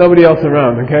 especially if there's nobody else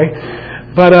around, okay?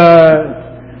 But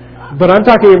I'm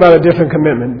talking about a different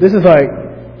commitment. This is like,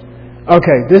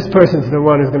 okay, this person's the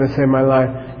one who's going to save my life,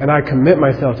 and I commit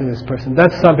myself to this person.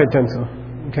 That's Sampe Tenso,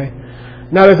 okay?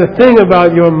 Now there's a thing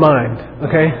about your mind,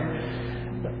 okay?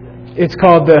 It's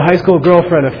called the high school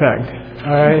girlfriend effect,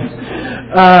 alright?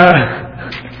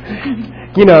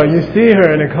 You see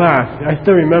her in a class, I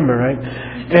still remember, right?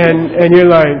 And you're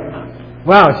like,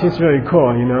 wow, she's really cool,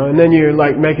 and then you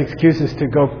like make excuses to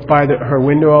go by her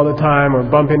window all the time, or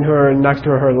bump into her next to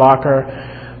her locker,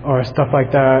 or stuff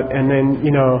like that, and then,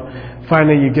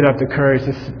 finally you get up the courage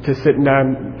to sit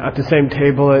down at the same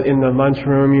table in the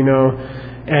lunchroom,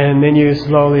 and then you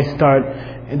slowly start.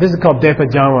 This is called Depa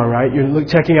Janwa, right? You're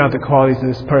checking out the qualities of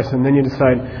this person. Then you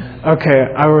decide,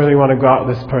 okay, I really want to go out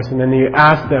with this person. And then you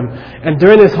ask them. And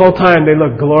during this whole time, they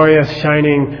look glorious,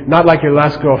 shining, not like your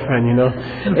last girlfriend,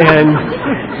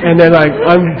 And they're like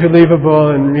unbelievable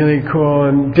and really cool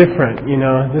and different,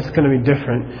 This is going to be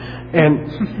different.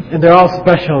 And they're all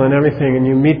special and everything. And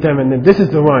you meet them and then this is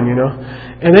the one,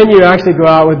 And then you actually go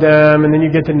out with them and then you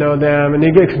get to know them and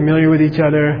they get familiar with each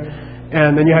other.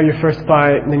 And then you have your first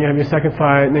fight, and then you have your second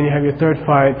fight, and then you have your third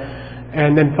fight,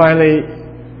 and then finally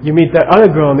you meet that other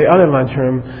girl in the other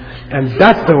lunchroom, and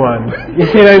that's the one. You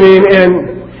see what I mean?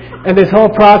 And this whole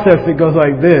process, it goes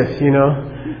like this,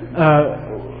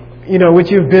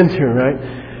 which you've been through, right?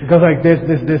 It goes like this,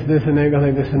 and then it goes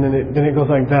like this, and then it goes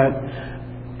like that.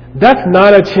 That's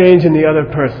not a change in the other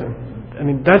person. I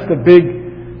mean, that's the big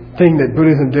thing that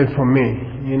Buddhism did for me,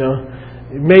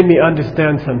 It made me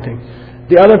understand something.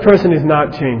 The other person is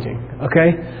not changing,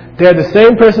 okay? They're the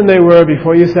same person they were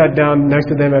before you sat down next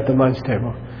to them at the lunch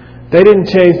table. They didn't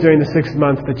change during the 6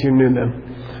 months that you knew them,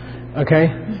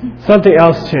 okay? Something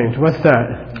else changed. What's that?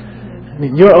 I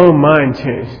mean, your own mind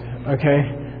changed, okay?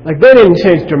 Like they didn't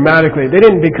change dramatically. They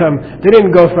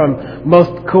didn't go from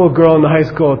most cool girl in the high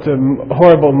school to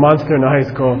horrible monster in the high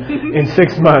school in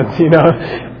 6 months,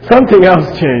 Something else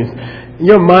changed.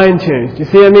 Your mind changed. You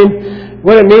see what I mean?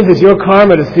 What it means is your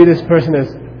karma to see this person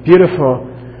as beautiful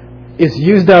is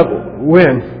used up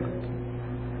when?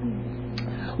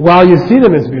 While you see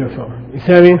them as beautiful. You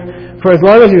see what I mean? For as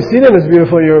long as you see them as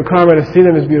beautiful, your karma to see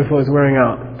them as beautiful is wearing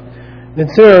out. Then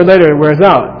sooner or later it wears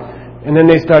out. And then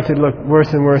they start to look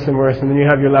worse and worse and worse, and then you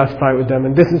have your last fight with them.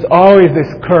 And this is always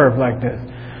this curve like this.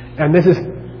 And this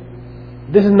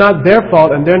is not their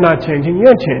fault, and they're not changing,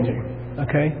 you're changing.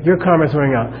 Okay? Your karma is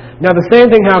wearing out. Now the same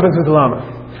thing happens with Lama.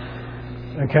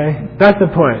 Okay? That's the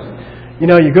point. You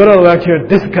go to a lecture,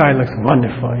 this guy looks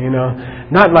wonderful,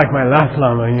 not like my last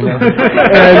Lama, and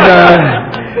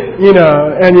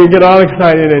you get all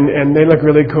excited and they look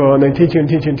really cool and they teach you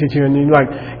and you're like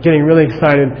getting really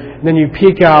excited. And then you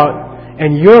peek out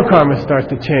and your karma starts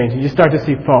to change. You start to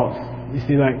see faults. You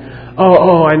see like,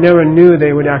 oh, I never knew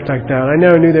they would act like that. I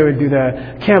never knew they would do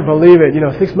that. Can't believe it.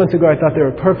 6 months ago I thought they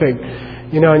were perfect.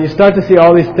 And you start to see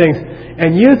all these things.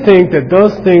 And you think that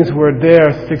those things were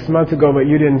there 6 months ago, but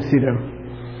you didn't see them.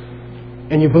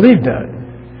 And you believe that.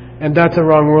 And that's a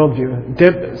wrong worldview.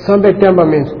 Sampe Tenpa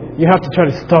means you have to try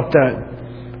to stop that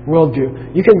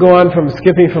worldview. You can go on from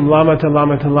skipping from Lama to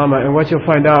Lama to Lama, and what you'll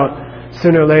find out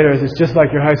sooner or later is it's just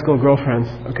like your high school girlfriends,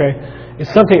 okay?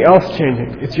 It's something else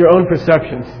changing. It's your own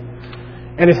perceptions.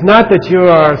 And it's not that you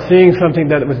are seeing something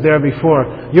that was there before.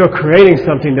 You're creating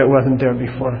something that wasn't there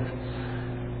before.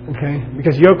 Okay?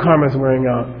 Because your karma is wearing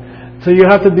out. So you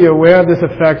have to be aware of this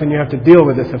effect and you have to deal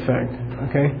with this effect.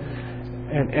 Okay?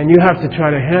 And you have to try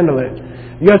to handle it.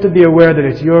 You have to be aware that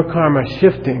it's your karma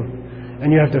shifting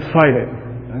and you have to fight it.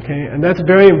 Okay? And that's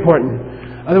very important.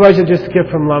 Otherwise you just skip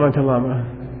from Lama to Lama.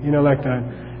 Like that.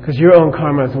 Because your own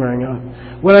karma is wearing out.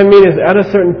 What I mean is at a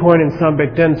certain point in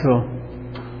Sampe Tenso,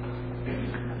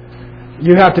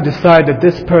 you have to decide that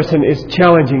this person is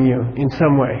challenging you in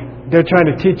some way. They're trying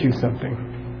to teach you something.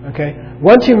 Okay?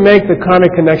 Once you make the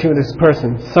karmic connection with this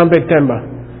person, Sampe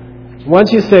Tenpa,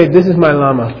 once you say, this is my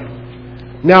Lama,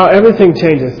 now everything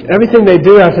changes. Everything they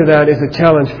do after that is a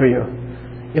challenge for you.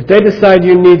 If they decide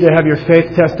you need to have your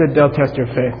faith tested, they'll test your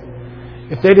faith.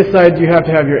 If they decide you have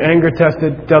to have your anger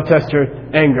tested, they'll test your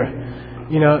anger.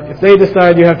 If they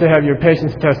decide you have to have your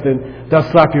patience tested, they'll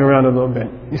slap you around a little bit.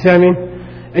 You see what I mean?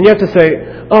 And you have to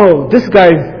say, oh, this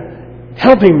guy's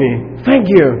helping me. Thank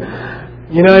you.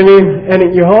 You know what I mean?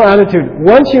 And your whole attitude,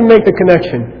 once you make the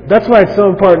connection, that's why it's so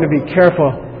important to be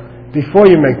careful before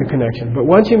you make the connection. But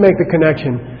once you make the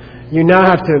connection, you now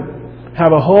have to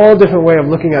have a whole different way of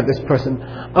looking at this person,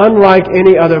 unlike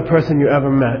any other person you ever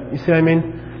met. You see what I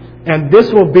mean? And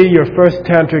this will be your first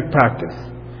tantric practice.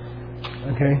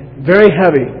 Okay? Very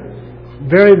heavy.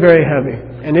 Very, very heavy.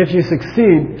 And if you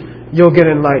succeed, you'll get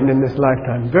enlightened in this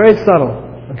lifetime. Very subtle.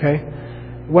 Okay?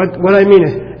 What I mean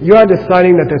is, you are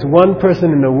deciding that there's one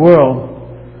person in the world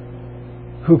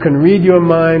who can read your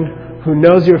mind, who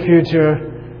knows your future,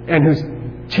 and who's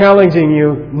challenging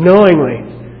you knowingly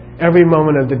every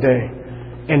moment of the day.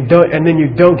 And then you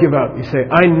don't give up. You say,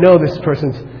 I know this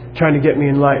person's trying to get me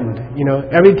enlightened.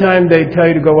 Every time they tell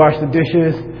you to go wash the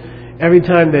dishes, every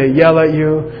time they yell at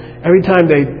you, every time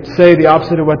they say the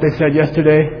opposite of what they said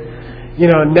yesterday,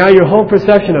 now your whole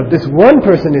perception of this one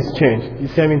person is changed. You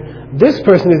say, this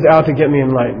person is out to get me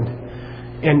enlightened.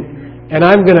 And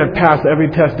I'm going to pass every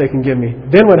test they can give me.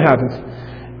 Then what happens?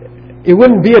 It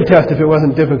wouldn't be a test if it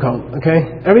wasn't difficult,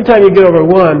 okay? Every time you get over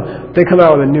one, they come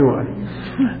out with a new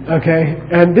one, okay?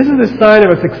 And this is a sign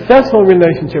of a successful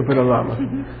relationship with a Lama,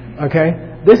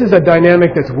 okay? This is a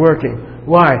dynamic that's working.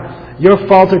 Why? Your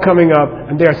faults are coming up,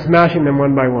 and they are smashing them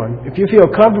one by one. If you feel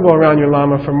comfortable around your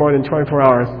Lama for more than 24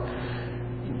 hours,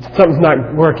 something's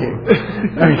not working,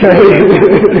 okay?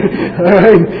 All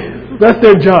right? That's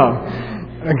their job.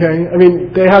 Okay,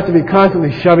 they have to be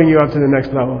constantly shoving you up to the next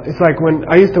level. It's like when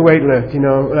I used to weight lift, when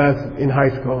I was in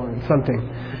high school or something,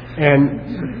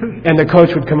 and the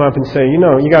coach would come up and say,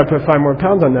 you got to put 5 more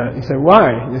pounds on that. You say,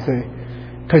 why? You say,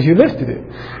 because you lifted it.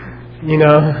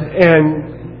 And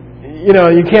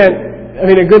you can't.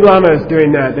 A good Lama is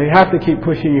doing that. They have to keep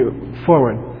pushing you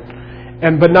forward,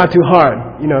 but not too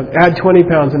hard. Add 20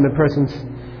 pounds and the person's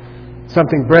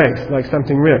something breaks, like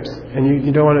something rips, and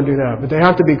you don't want to do that. But they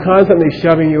have to be constantly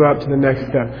shoving you up to the next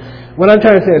step. What I'm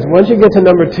trying to say is, once you get to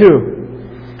number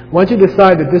 2, once you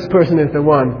decide that this person is the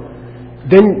one,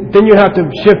 then you have to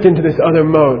shift into this other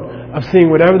mode of seeing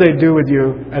whatever they do with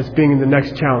you as being the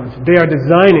next challenge. They are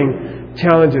designing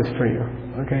challenges for you,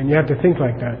 okay? And you have to think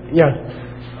like that. Yeah?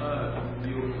 Do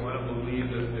you want to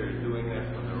believe that they're doing that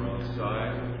from their own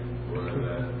side, or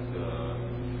that...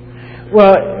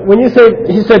 Well, when he said,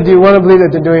 do you want to believe that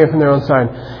they're doing it from their own side?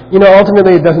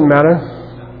 Ultimately it doesn't matter.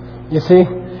 You see?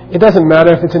 It doesn't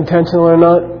matter if it's intentional or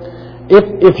not.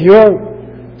 If your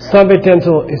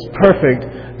samvitental is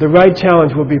perfect, the right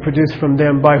challenge will be produced from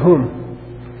them by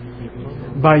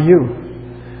whom? By you.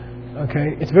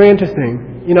 Okay? It's very interesting.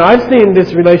 I've seen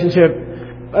this relationship.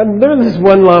 There was this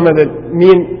one Lama that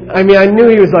I knew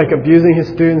he was like abusing his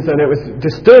students, and it was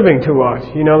disturbing to watch.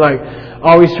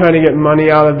 Always trying to get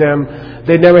money out of them.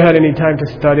 They never had any time to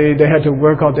study. They had to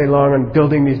work all day long on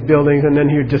building these buildings, and then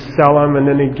he would just sell them, and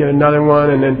then he'd get another one,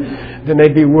 and then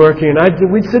they'd be working.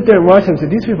 And we'd sit there and watch them and say,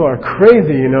 these people are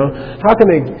crazy, How can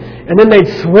they? And then they'd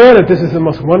swear that this is the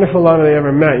most wonderful Lama they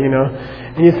ever met,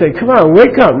 And you'd say, come on,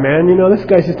 wake up, man. This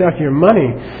guy's just after your money.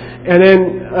 And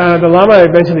then the Lama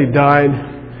eventually died,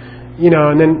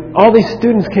 and then all these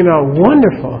students came out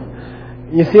wonderful.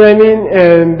 You see what I mean?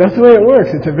 And that's the way it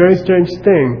works. It's a very strange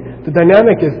thing. The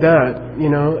dynamic is that,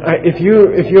 if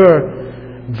your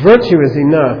virtue is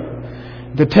enough,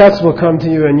 the tests will come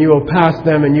to you and you will pass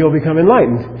them and you will become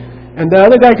enlightened. And the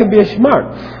other guy could be a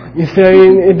schmuck. You see,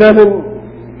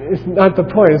 it's not the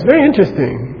point. It's very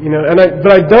interesting,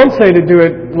 but I don't say to do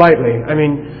it lightly.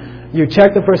 You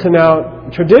check the person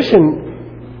out. Tradition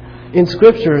in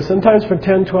Scripture, sometimes for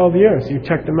 10, 12 years, you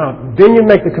check them out. Then you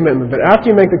make the commitment. But after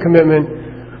you make the commitment,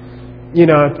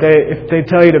 if they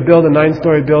tell you to build a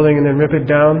 9-story building and then rip it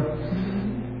down,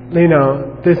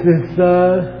 this is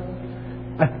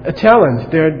a challenge.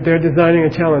 They're designing a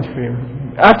challenge for you.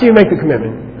 After you make the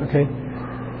commitment, okay?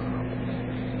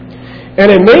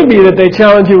 And it may be that they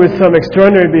challenge you with some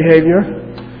extraordinary behavior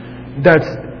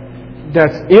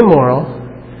that's immoral,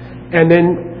 and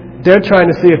then they're trying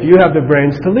to see if you have the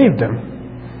brains to leave them,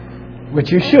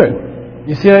 which you should.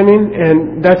 You see what I mean?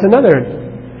 And that's another.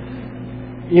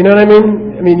 You know what I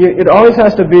mean? It always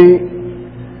has to be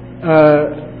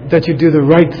that you do the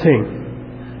right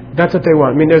thing. That's what they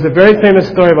want. There's a very famous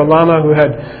story of a Lama who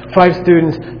had 5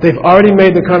 students. They've already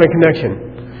made the karmic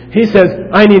connection. He says,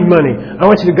 I need money. I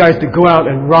want you guys to go out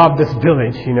and rob this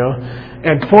village,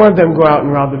 And 4 of them go out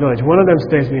and rob the village. One of them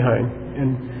stays behind.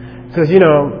 And says,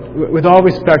 with all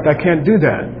respect, I can't do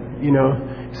that,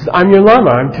 He says, I'm your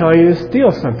Lama. I'm telling you to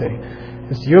steal something.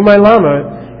 He says, you're my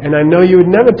Lama, and I know you would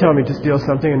never tell me to steal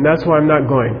something, and that's why I'm not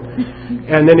going.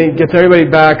 And then he gets everybody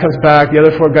back, comes back. The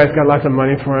other 4 guys got lots of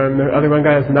money for him. The other 1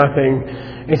 guy has nothing.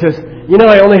 And he says,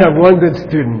 I only have 1 good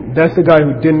student. That's the guy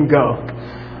who didn't go.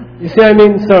 You see what I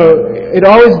mean? So it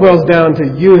always boils down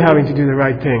to you having to do the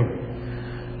right thing.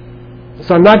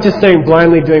 So I'm not just saying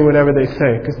blindly doing whatever they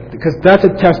say, because that's a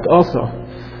test also.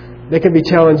 They can be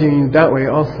challenging you that way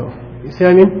also. You see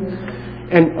what I mean?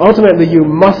 And ultimately you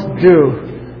must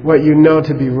do what you know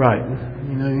to be right.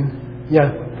 You know what I mean?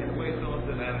 Yeah. In a way, it's almost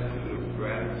an attitude of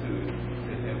gratitude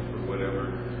to him for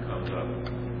whatever comes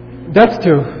up. That's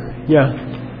true. Yeah.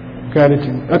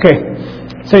 Gratitude.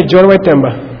 Okay. Say Jorwe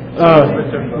Temba.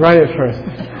 Write it first.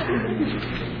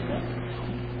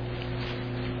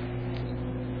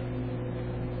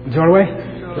 Jorwe?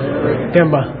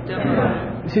 Temba.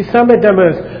 You see, Sambe Temba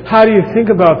is how do you think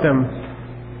about them?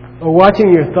 Or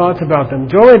watching your thoughts about them.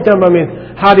 Jorwe Temba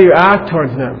means how do you act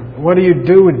towards them? What do you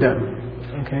do with them?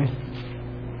 Okay.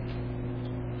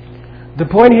 The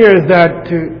point here is that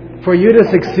for you to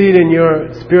succeed in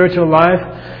your spiritual life,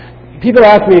 people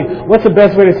ask me, what's the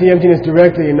best way to see emptiness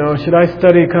directly? Should I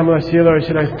study Kamala Shila or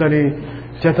should I study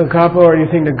Chetan Kappa or you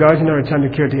think Nagarjuna or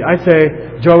Chandrakirti? I say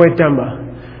Jorwe Temba,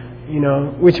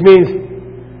 which means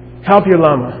help your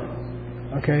Lama.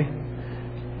 Okay?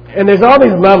 And there's all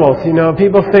these levels,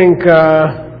 people think,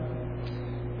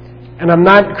 and I'm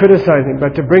not criticizing,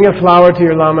 but to bring a flower to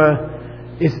your Lama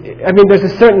there's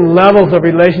a certain levels of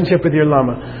relationship with your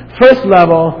Lama. First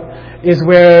level is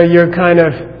where you're kind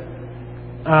of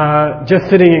just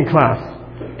sitting in class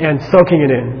and soaking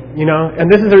it in, and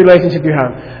this is a relationship you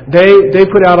have. They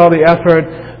put out all the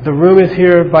effort, the room is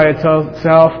here by itself,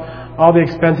 all the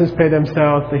expenses pay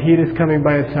themselves, the heat is coming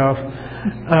by itself,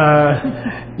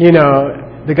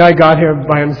 the guy got here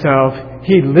by himself,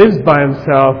 he lives by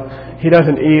himself, he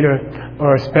doesn't eat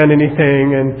or spend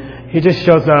anything, and he just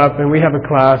shows up and we have a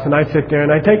class and I sit there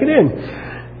and I take it in.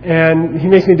 And he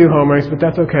makes me do homeworks, but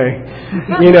that's okay.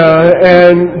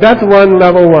 And that's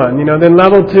level one. Then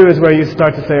level 2 is where you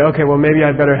start to say, okay, well maybe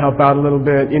I better help out a little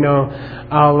bit.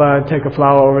 I'll take a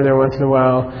flower over there once in a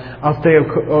while. I'll stay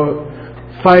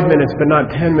 5 minutes, but not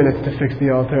 10 minutes to fix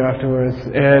the altar afterwards.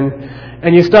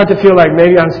 And you start to feel like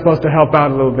maybe I'm supposed to help out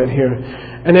a little bit here.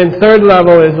 And then third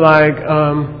level is like,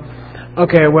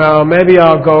 okay, well maybe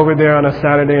I'll go over there on a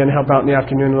Saturday and help out in the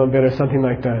afternoon a little bit or something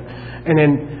like that. And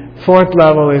then 4th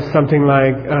level is something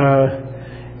like,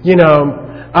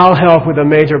 I'll help with a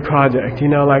major project,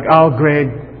 like I'll grade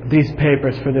these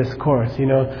papers for this course,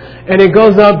 And it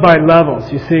goes up by levels,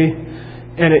 you see.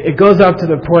 And it goes up to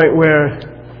the point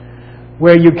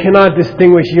where you cannot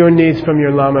distinguish your needs from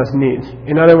your Lama's needs.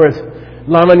 In other words,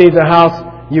 Lama needs a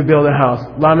house, you build a house.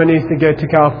 Lama needs to get to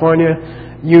California,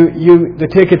 the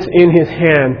ticket's in his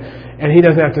hand, and he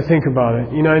doesn't have to think about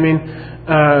it. You know what I mean?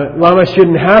 Lama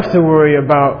shouldn't have to worry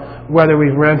about whether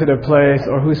we've rented a place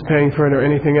or who's paying for it or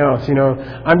anything else.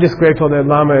 I'm just grateful that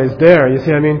Lama is there. You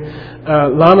see what I mean?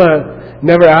 Lama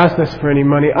never asked us for any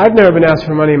money. I've never been asked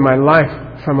for money in my life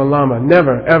from a Lama.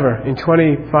 Never, ever, in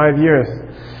 25 years.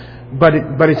 But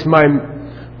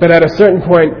at a certain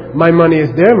point, my money is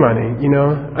their money,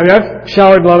 I've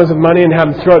showered Lamas with money and had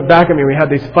them throw it back at me. We had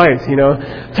these fights,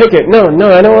 Take it. No,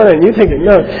 I don't want it. You take it.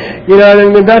 No.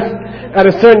 That's, at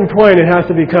a certain point, it has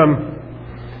to become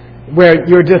where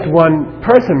you're just one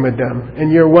person with them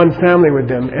and you're one family with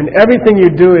them. And everything you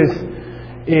do is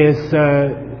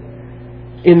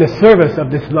in the service of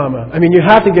this Lama. You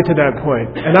have to get to that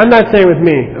point. And I'm not saying with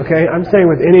me, okay? I'm saying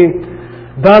with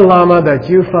the Lama that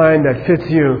you find that fits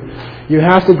you, you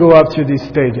have to go up through these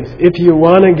stages. If you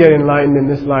want to get enlightened in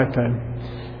this lifetime,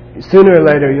 sooner or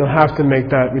later you'll have to make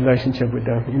that relationship with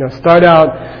them. Start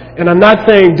out, and I'm not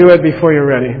saying do it before you're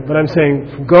ready, but I'm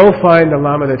saying go find the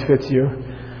Lama that fits you.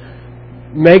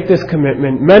 Make this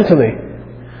commitment mentally,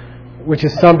 which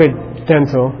is Sambe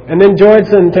Tenzo. And then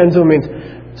Jortsen Tenzo means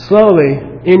slowly,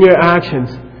 in your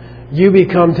actions, you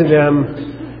become to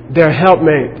them their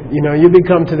helpmate. You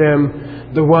become to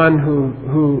them the one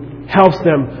who helps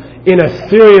them in a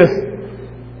serious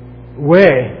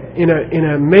way, in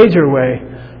a major way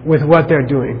with what they're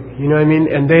doing. You know what I mean?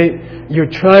 And you're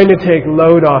trying to take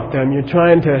load off them. You're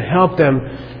trying to help them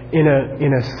in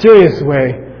a serious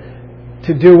way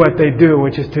to do what they do,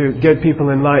 which is to get people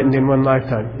enlightened in one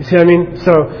lifetime. You see what I mean?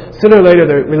 So sooner or later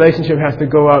the relationship has to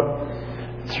go up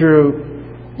through,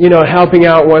 helping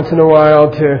out once in a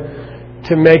while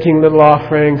to making little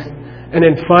offerings. And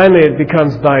then finally it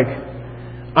becomes like,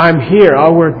 I'm here,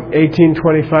 I'll work 18,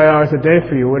 25 hours a day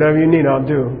for you. Whatever you need, I'll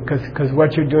do. Because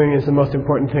what you're doing is the most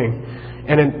important thing.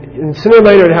 And sooner or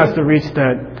later it has to reach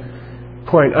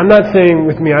point. I'm not saying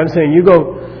with me, I'm saying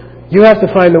you have to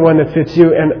find the one that fits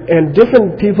you, and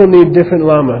different people need different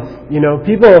lamas.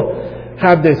 People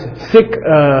have this sick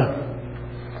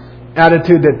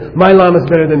attitude that my lama is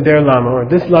better than their lama, or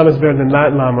this lama is better than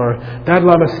that lama, or that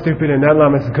lama is stupid and that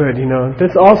lama is good.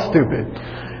 That's all stupid.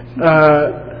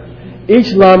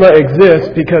 Each lama exists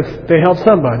because they help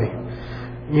somebody.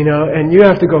 And you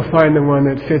have to go find the one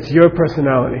that fits your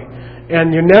personality.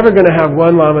 And you're never going to have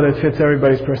one lama that fits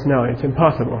everybody's personality. It's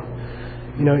impossible.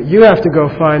 You have to go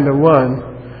find the one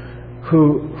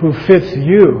who fits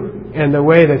you and the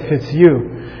way that fits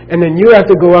you. And then you have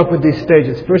to go up with these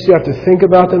stages. First you have to think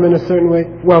about them in a certain way.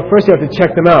 Well, first you have to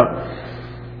check them out.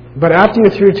 But after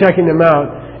you're through checking them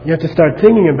out, you have to start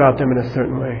thinking about them in a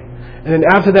certain way. And then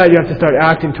after that you have to start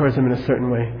acting towards them in a certain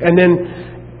way. And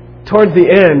then towards the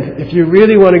end, if you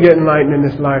really want to get enlightened in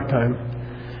this lifetime,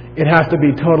 it has to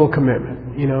be total commitment.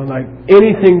 Like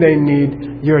anything they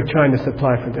need, you're trying to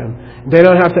supply for them. They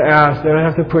don't have to ask, they don't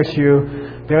have to push you,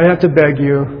 they don't have to beg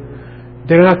you,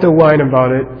 they don't have to whine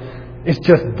about it. It's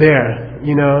just there,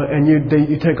 and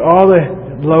you take all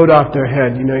the load off their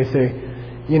head. You say,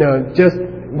 just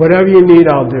whatever you need,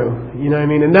 I'll do. You know what I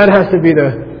mean? And that has to be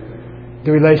the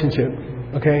relationship.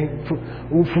 Okay,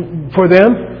 for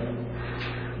them.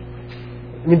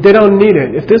 I mean, they don't need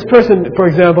it. If this person, for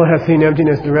example, has seen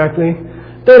emptiness directly,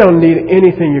 they don't need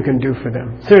anything you can do for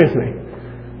them. Seriously.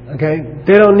 Okay?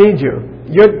 They don't need you.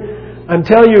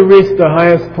 Until you reach the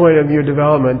highest point of your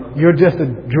development, you're just a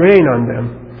drain on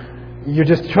them. You're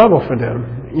just trouble for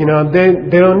them.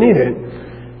 They don't need it.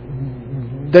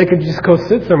 They could just go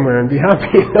sit somewhere and be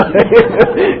happy.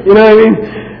 You know what I mean?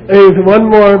 It's one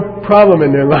more problem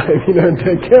in their life, to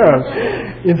take care of.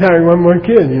 It's having one more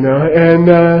kid, and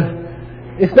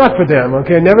it's not for them,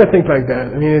 okay? Never think like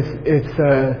that. I mean,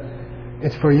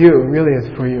 it's for you. Really,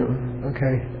 it's for you,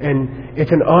 okay? And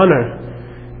it's an honor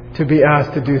to be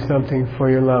asked to do something for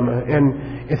your lama,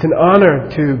 and it's an honor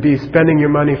to be spending your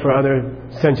money for other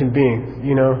sentient beings,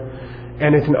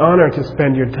 and it's an honor to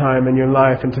spend your time and your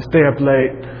life and to stay up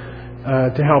late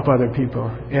to help other people.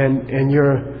 And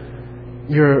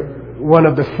you're one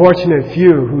of the fortunate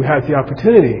few who has the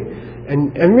opportunity,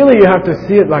 and really you have to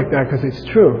see it like that because it's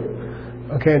true.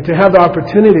 Okay, to have the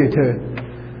opportunity to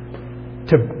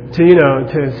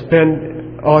spend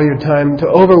all your time, to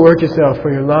overwork yourself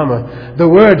for your lama. The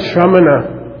word shramanera,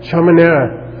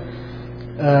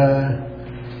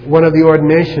 one of the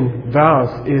ordination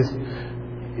vows,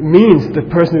 means the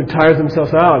person who tires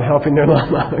themselves out helping their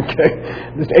lama. Okay,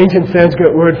 this ancient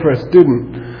Sanskrit word for a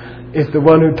student is the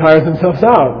one who tires themselves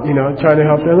out, trying to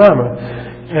help their lama.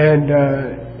 And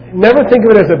never think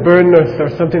of it as a burden or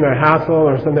something, a hassle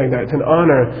or something like that. It's an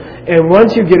honor. And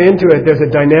once you get into it, there's a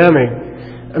dynamic.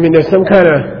 I mean, there's some kind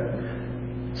of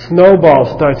snowball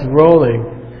starts rolling.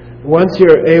 Once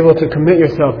you're able to commit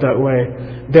yourself that way,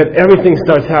 that everything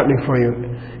starts happening for you.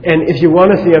 And if you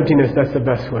want to see emptiness, that's the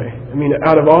best way. I mean,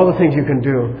 out of all the things you can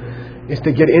do, is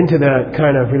to get into that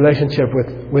kind of relationship with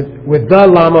the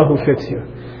Lama who fits you.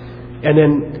 And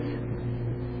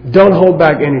then don't hold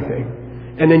back anything.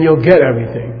 And then you'll get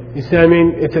everything. You see what I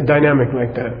mean? It's a dynamic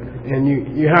like that. And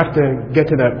you have to get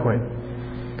to that point.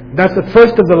 That's the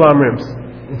first of the lamrims.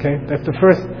 Okay? That's the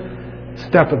first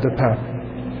step of the path.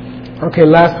 Okay,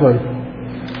 last one.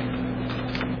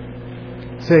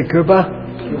 Say Kupa.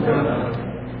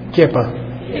 Kepa.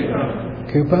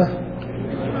 Kupa.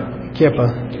 Kepa.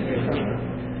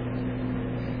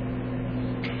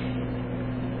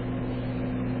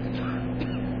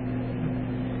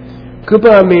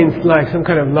 Kupa means like some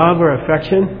kind of love or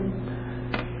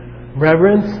affection,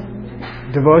 reverence,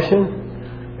 devotion.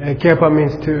 And Kepa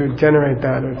means to generate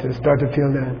that or to start to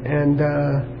feel that. And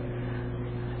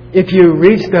if you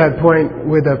reach that point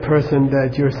with a person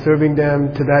that you're serving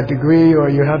them to that degree or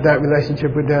you have that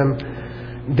relationship with them,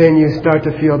 then you start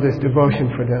to feel this devotion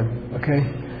for them. Okay?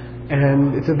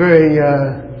 And it's a very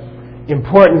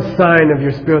important sign of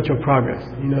your spiritual progress.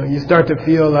 You start to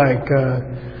feel like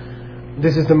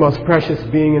this is the most precious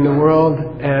being in the world,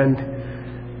 and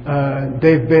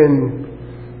they've been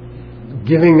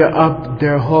giving up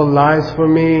their whole lives for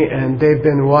me, and they've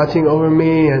been watching over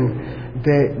me, and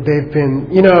they've been,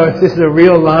 if this is a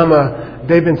real Lama,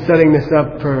 they've been setting this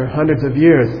up for hundreds of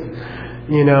years,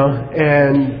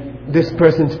 and this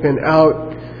person's been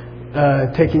out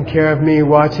taking care of me,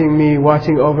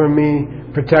 watching over me,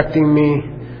 protecting me,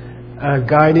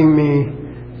 guiding me,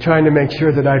 trying to make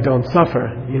sure that I don't suffer,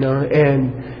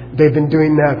 and they've been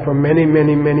doing that for many,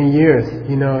 many, many years.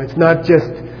 It's not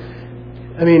just,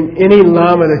 any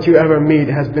Lama that you ever meet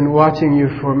has been watching you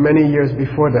for many years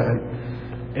before that,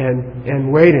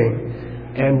 and waiting.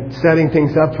 and setting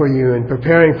things up for you and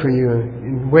preparing for you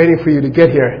and waiting for you to get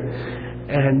here.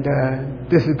 And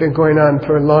this has been going on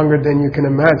for longer than you can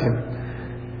imagine.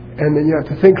 And then you have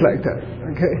to think like that,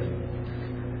 okay?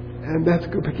 And that's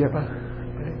Gupakyapa.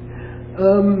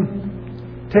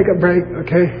 Take a break,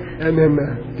 okay? And then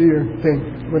do your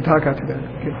thing. We'll talk after that,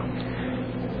 okay?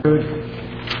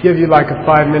 Give you like a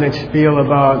 5-minute spiel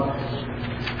about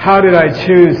how did I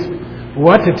choose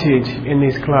what to teach in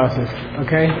these classes,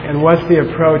 okay? And what's the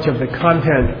approach of the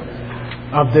content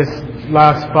of this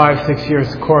last 5-6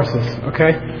 years courses,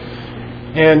 okay?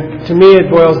 And to me it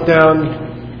boils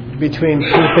down between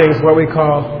two things, what we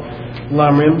call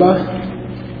Lamrimba.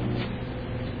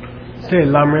 Say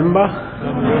Lamrimba.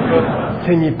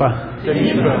 Senyipa.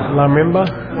 Lamrimba.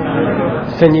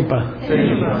 Senyipa.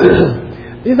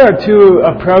 These are two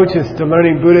approaches to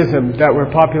learning Buddhism that were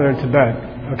popular in Tibet,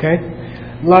 okay?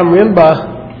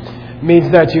 Lamrimba means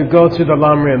that you go through the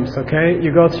Lamrims, okay?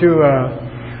 You go through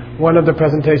one of the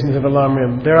presentations of the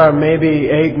Lamrim. There are maybe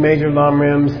 8 major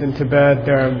Lamrims in Tibet.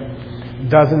 There are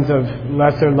dozens of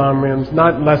lesser Lamrims,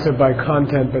 not lesser by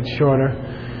content, but shorter.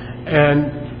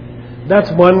 And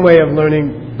that's one way of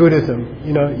learning Buddhism.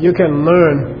 You know, you can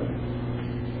learn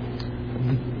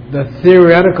the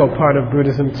theoretical part of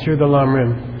Buddhism through the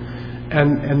Lamrim.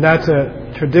 And that's a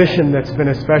tradition that's been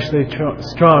especially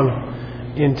strong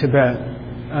in Tibet,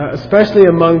 especially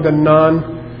among the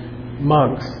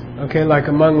non-monks, okay, like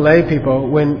among lay people.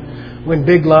 When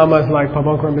big lamas like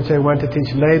Pabongko Rinpoche went to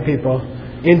teach lay people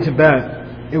in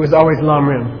Tibet, it was always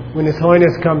Lamrim. When His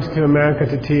Holiness comes to America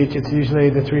to teach, it's usually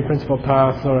the Three Principal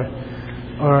Paths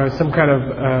or some kind of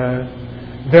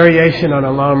variation on a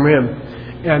Lamrim.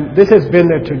 And this has been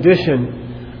the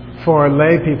tradition for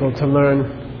lay people to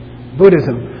learn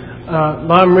Buddhism.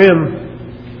 Lamrim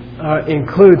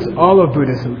includes all of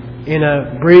Buddhism in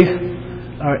a brief,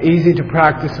 easy to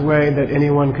practice way that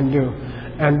anyone can do.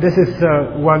 And this is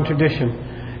one tradition.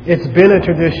 It's been a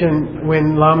tradition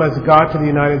when lamas got to the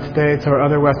United States or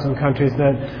other Western countries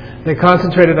that they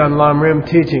concentrated on Lamrim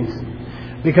teachings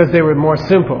because they were more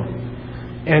simple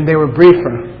and they were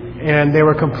briefer and they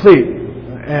were complete.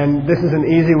 And this is an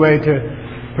easy way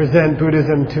to present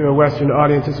Buddhism to a Western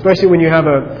audience, especially when you have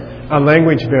a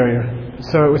language barrier.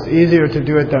 So it was easier to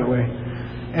do it that way.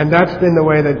 And that's been the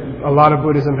way that a lot of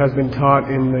Buddhism has been taught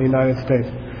in the United States.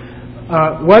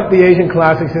 What the Asian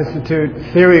Classics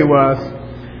Institute theory was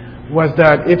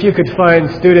that if you could find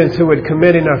students who would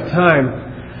commit enough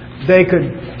time, they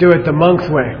could do it the monk's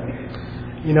way.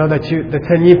 You know, the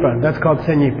Senyipa, that's called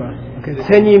Senyipa. Okay,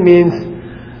 Senyi means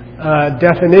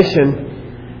definition.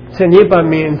 Senyipa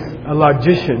means a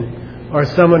logician or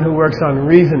someone who works on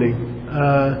reasoning.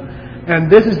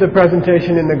 And this is the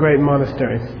presentation in the great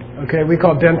monasteries. Okay, we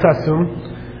call Dentasum,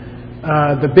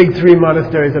 the big 3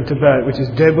 monasteries of Tibet, which is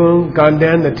Debung,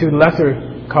 Ganden, the 2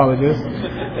 lesser colleges,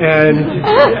 and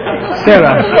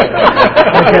Sera,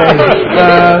 okay,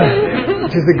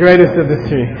 which is the greatest of the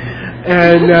 3.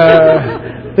 And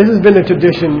this has been a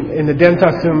tradition in the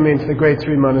Dentasum, means the great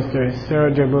 3 monasteries,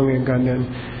 Sera, Debung, and Ganden.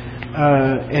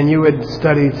 And you would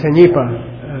study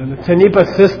Senyipa. The Senyipa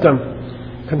system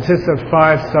consists of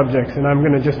 5 subjects, and I'm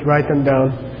going to just write them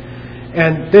down.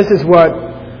 And this is what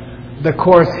the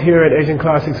course here at Asian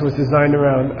Classics was designed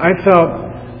around. I felt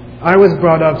I was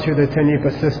brought up through the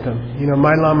Senyipa system. You know,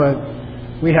 my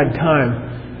Lama, we had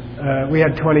time. We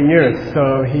had 20 years,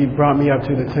 so he brought me up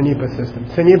through the Senyipa system.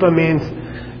 Senyipa means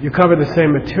you cover the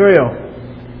same material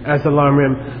as the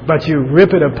Lamrim, but you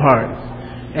rip it apart.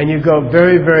 And you go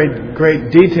very, very great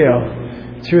detail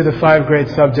through the 5 great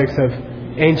subjects of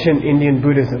ancient Indian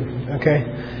Buddhism, okay?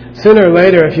 Sooner or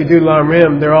later, if you do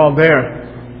Lamrim, they're all there.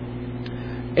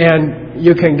 And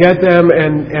you can get them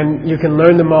and you can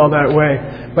learn them all that way.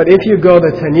 But if you go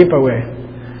the Senyipa way,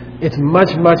 it's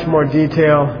much, much more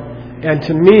detail. And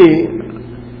to me,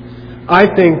 I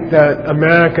think that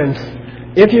Americans,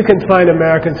 if you can find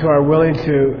Americans who are willing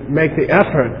to make the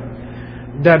effort,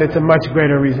 that it's a much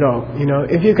greater result. You know,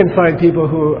 if you can find people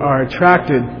who are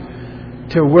attracted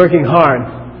to working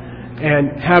hard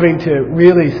and having to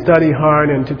really study hard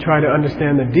and to try to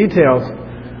understand the details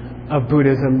of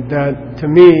Buddhism, that to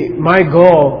me, my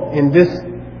goal in this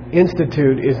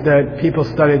institute is that people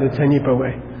study the Senyipa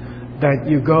way. That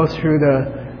you go through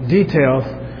the details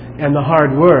and the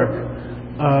hard work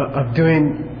of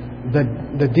doing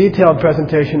the detailed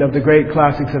presentation of the great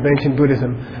classics of ancient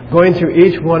Buddhism, going through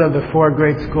each one of the 4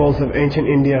 great schools of ancient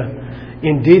India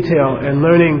in detail and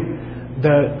learning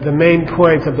the main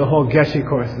points of the whole Geshe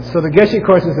courses. So the Geshe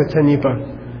course is a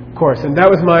Senyipa course, and that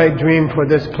was my dream for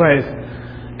this place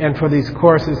and for these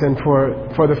courses and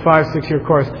for the 5-6 year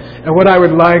course. And what I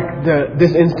would like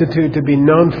this institute to be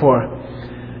known for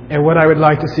And what I would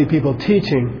like to see people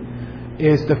teaching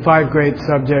is the 5 great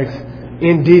subjects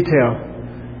in detail,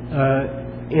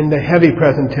 in the heavy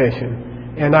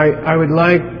presentation. And I would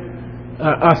like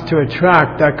us to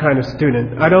attract that kind of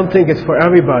student. I don't think it's for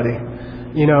everybody.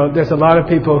 There's a lot of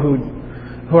people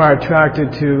who are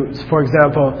attracted to, for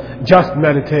example, just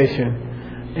meditation.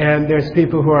 And there's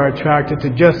people who are attracted to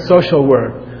just social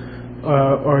work,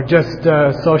 or just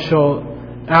social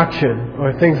action,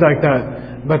 or things like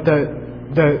that. But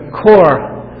the core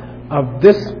of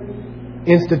this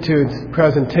Institute's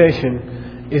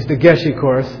presentation is the Geshe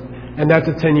course, and that's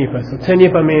a Tenyipa. So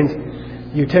Tenyipa means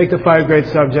you take the 5 great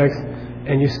subjects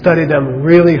and you study them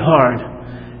really hard,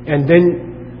 and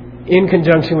then in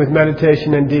conjunction with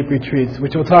meditation and deep retreats,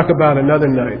 which we'll talk about another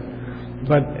night.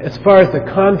 But as far as the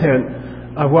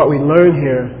content of what we learn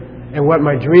here and what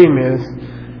my dream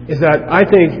is that I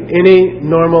think any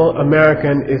normal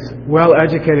American is well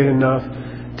educated enough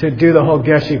to do the whole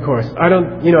Geshe course.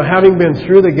 Having been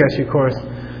through the Geshe course,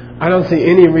 I don't see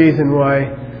any reason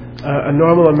why a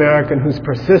normal American who's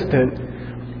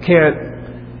persistent can't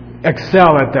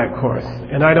excel at that course.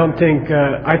 And I don't think,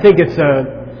 I think it's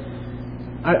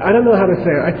I don't know how to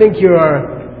say it. I think you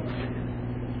are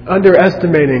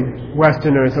underestimating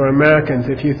Westerners or Americans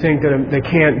if you think that they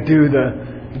can't do the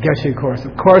Geshe course.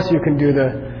 Of course you can do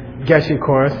the Geshe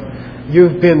course.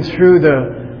 You've been through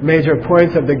the major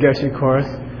points of the Geshe course.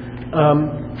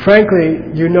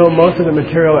 Frankly, you know most of the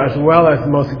material as well as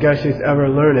most Geshes ever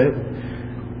learn it.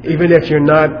 Even if you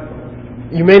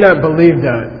may not believe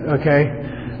that, okay?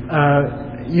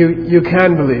 You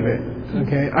can believe it,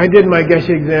 okay? I did my Geshe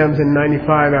exams in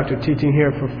 95 after teaching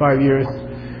here for 5 years.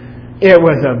 It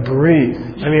was a breeze.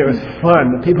 I mean, it was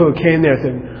fun. The people who came there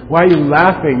said, "Why are you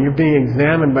laughing? You're being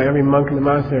examined by every monk in the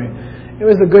monastery." It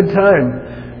was a good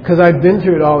time because I'd been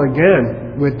through it all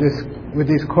again with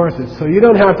these courses. So you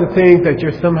don't have to think that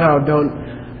you're somehow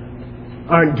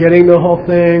aren't getting the whole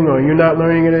thing, or you're not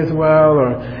learning it as well,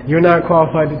 or you're not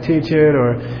qualified to teach it,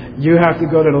 or you have to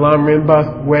go to the Lam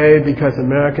Rinpa way because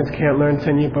Americans can't learn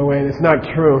Tenyipa way. It's not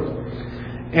true.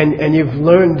 And you've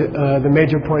learned the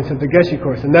major points of the Geshe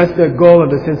course, and that's the goal of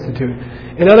this institute.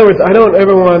 In other words, I don't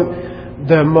ever want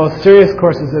the most serious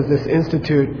courses of this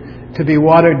institute to be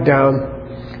watered down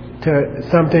to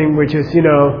something which is,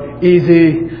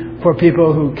 easy for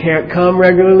people who can't come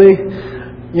regularly,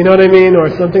 you know what I mean, or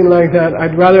something like that.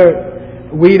 I'd rather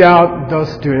weed out those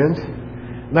students,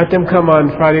 let them come on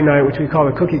Friday night, which we call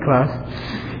a cookie class,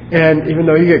 and even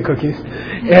though you get cookies,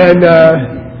 and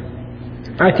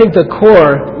I think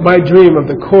my dream of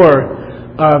the core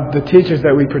of the teachers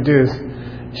that we produce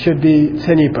should be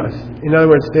Tenyipas. In other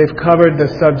words, they've covered the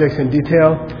subjects in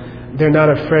detail. They're not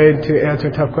afraid to answer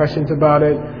tough questions about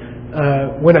it.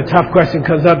 When a tough question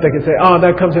comes up, they can say, "Oh,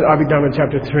 that comes in Abhidharma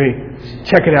chapter 3.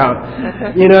 Check it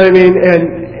out." You know what I mean?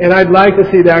 And I'd like to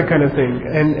see that kind of thing.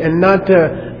 And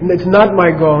it's not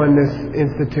my goal in this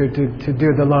institute to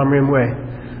do the Lam Rim way.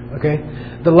 Okay?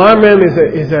 The Lam Rim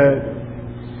is a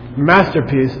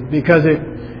masterpiece because it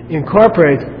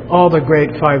incorporates all the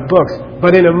great 5 books,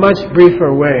 but in a much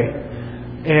briefer way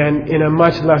and in a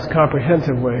much less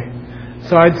comprehensive way.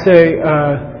 So I'd say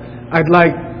I'd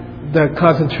like the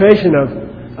concentration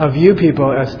of you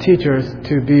people as teachers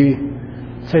to be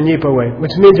Tenyipa way,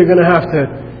 which means you're going to have to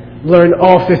learn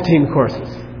all 15 courses.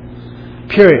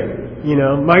 Period.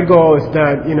 My goal is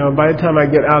that, by the time I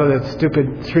get out of that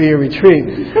stupid 3-year retreat,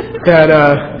 that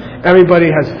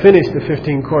everybody has finished the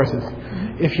 15 courses.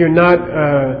 If you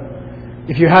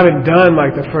haven't done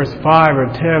like the first 5 or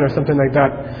 10 or something like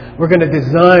that, we're going to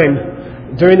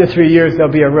design, during the 3 years,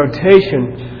 there'll be a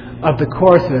rotation of the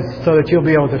courses so that you'll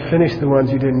be able to finish the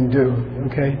ones you didn't do,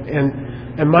 okay?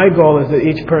 And my goal is that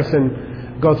each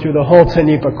person go through the whole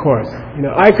Tenyipa course.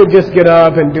 I could just get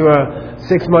up and do a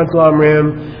 6-month Lam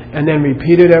Rim and then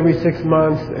repeat it every 6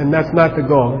 months, and that's not the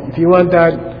goal. If you want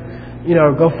that,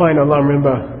 go find a Lam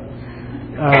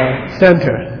Rinpa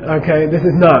center, okay? This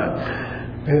is not.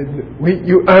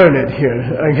 You earn it here,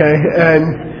 okay?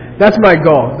 And that's my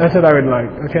goal. That's what I would like,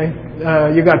 okay?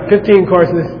 You got 15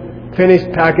 courses,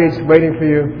 finished, packaged, waiting for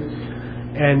you,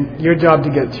 and your job to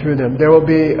get through them. There will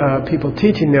be people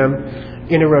teaching them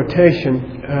in a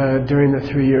rotation during the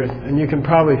 3 years, and you can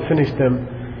probably finish them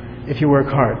if you work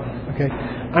hard. Okay,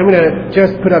 I'm going to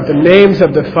just put up the names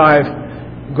of the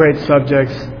 5 great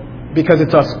subjects because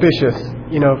it's auspicious,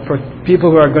 for people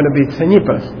who are going to be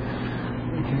Tenyipas.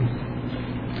 Okay.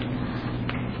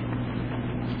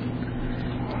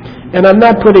 And I'm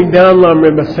not putting down Lam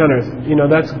Rinpa centers.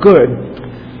 That's good.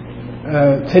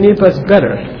 Tenyipa's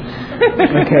better.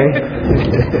 Okay.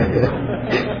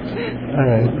 All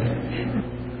right.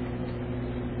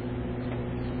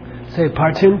 Say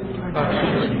Parchin.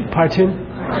 Parchin.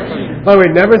 By the way,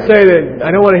 never say that.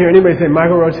 I don't want to hear anybody say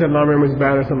Michael Roach said Lam Rim was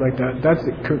bad or something like that. That's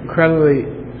incredibly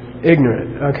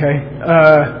ignorant. Okay.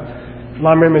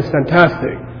 Lam Rim is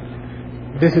fantastic.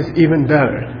 This is even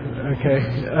better. Okay.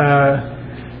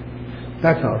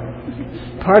 That's all.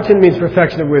 Parchin means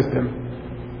perfection of wisdom.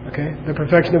 Okay. The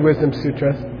Perfection of Wisdom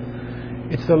Sutras.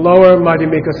 It's the lower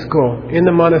Madhyamika school. In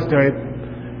the monastery,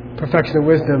 Perfection of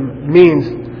Wisdom means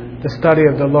the study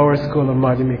of the lower school of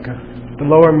Madhyamika, the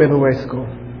lower middle way school,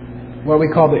 what we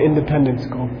call the independent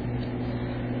school.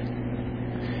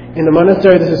 In the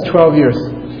monastery, this is 12 years.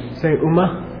 Say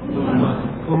Uma.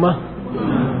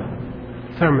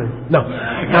 Uma. Thurman. No.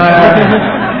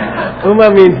 Uma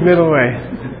means middle way.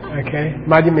 Okay.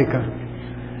 Madhyamika.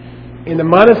 In the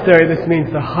monastery, this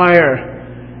means the higher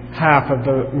half of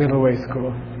the middle way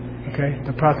school. Okay.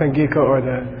 The Prasangika or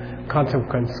the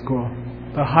consequent school.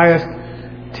 The highest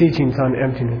teachings on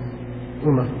emptiness.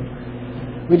 Uma.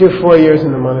 We do 4 years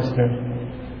in the monastery.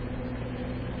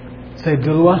 Say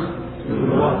Dulwa.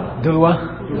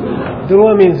 Dulwa.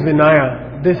 Dulwa means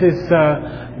Vinaya. This is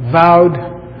vowed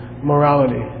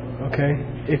morality. Okay?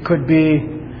 It could be,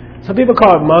 some people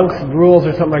call it monks, rules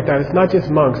or something like that. It's not just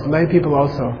monks, lay people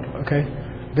also. Okay?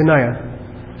 Vinaya.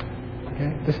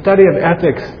 Okay? The study of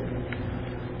ethics.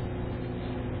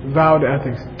 Vowed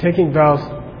ethics. Taking vows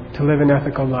to live an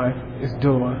ethical life is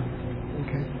Dulwa.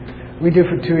 Okay? We do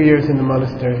for 2 years in the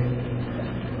monastery.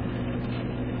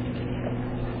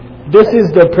 This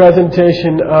is the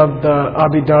presentation of the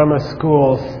Abhidharma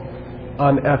schools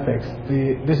on ethics.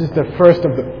 This is the first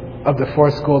of the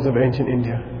 4 schools of ancient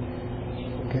India.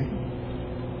 Okay.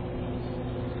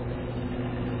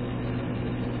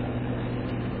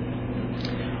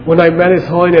 When I met His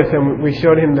Holiness and we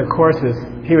showed him the courses,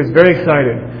 he was very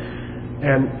excited.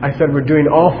 And I said, we're doing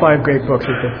all 5 great books.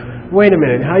 He said, wait a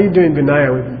minute, how are you doing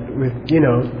Vinaya with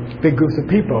big groups of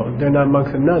people? They're not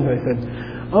monks and nuns. I said,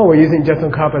 oh, we're using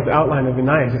Jetsun Kapa's outline of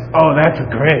Vinaya. He says, oh, that's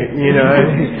great,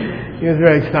 He was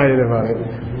very excited about it.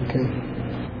 Okay.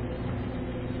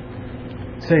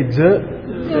 Say Z.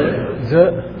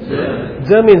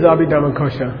 Z means Abhidharma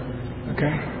Kosha.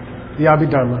 Okay? The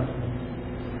Abhidharma.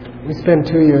 We spent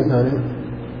 2 years on it.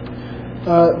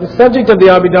 The subject of the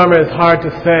Abhidharma is hard to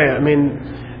say. I mean,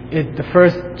 the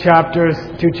first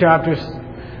 2 chapters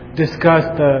discuss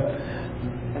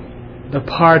the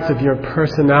parts of your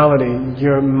personality,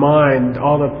 your mind,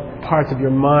 all the parts of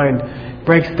your mind,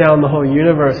 breaks down the whole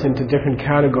universe into different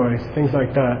categories, things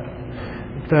like that.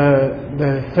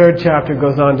 The 3rd chapter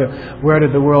goes on to where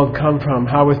did the world come from,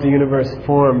 how was the universe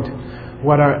formed,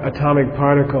 what are atomic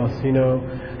particles,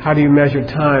 how do you measure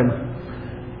time,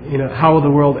 how will the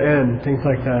world end, things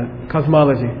like that.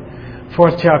 Cosmology.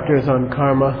 4th chapter is on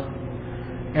karma,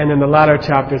 and then the latter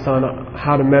chapter is on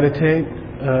how to meditate,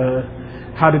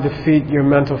 how to defeat your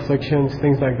mental afflictions,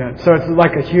 things like that. So it's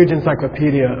like a huge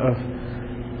encyclopedia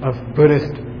of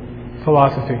Buddhist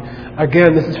philosophy.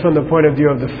 Again, this is from the point of view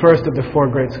of the first of the 4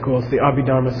 great schools, the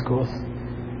Abhidharma schools.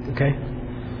 Okay?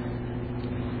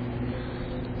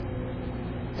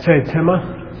 Say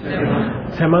Tema.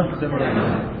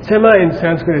 Tema. Tema in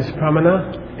Sanskrit is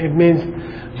pramana. It means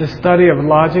the study of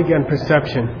logic and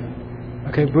perception.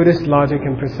 Okay, Buddhist logic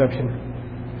and perception.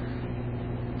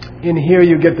 In here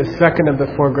you get the second of the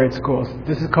 4 great schools.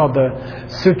 This is called the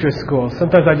Sutra schools.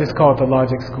 Sometimes I just call it the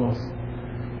logic schools.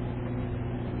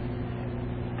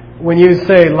 When you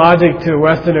say logic to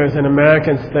Westerners and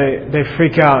Americans, they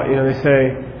freak out. They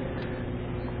say,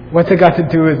 what's it got to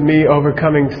do with me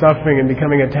overcoming suffering and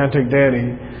becoming a tantric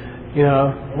deity?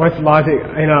 What's logic?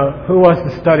 Who wants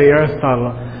to study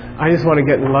Aristotle? I just want to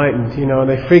get enlightened.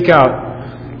 They freak out.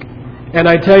 And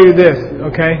I tell you this,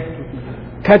 okay?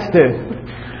 Catch this.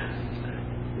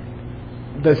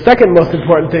 The second most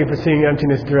important thing for seeing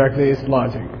emptiness directly is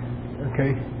logic.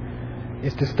 Okay?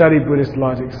 Is to study Buddhist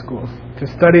logic schools. To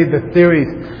study the theories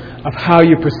of how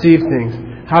you perceive things.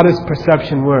 How does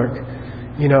perception work?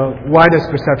 Why does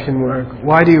perception work?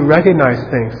 Why do you recognize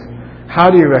things?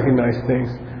 How do you recognize things?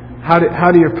 How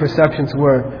do your perceptions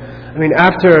work? I mean,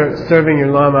 after serving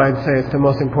your Lama, I'd say it's the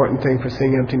most important thing for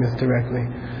seeing emptiness directly.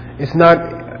 It's not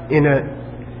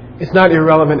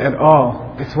irrelevant at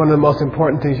all. It's one of the most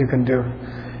important things you can do.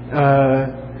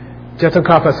 Jetsun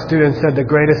Kapa's students said the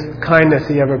greatest kindness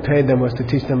he ever paid them was to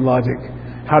teach them logic,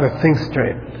 how to think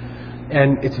straight.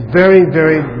 And it's very,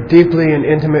 very deeply and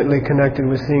intimately connected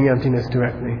with seeing emptiness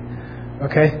directly.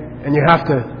 Okay? And you have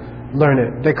to learn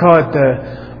it. They call it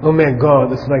the Ume Go.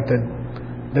 It's like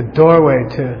the doorway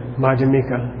to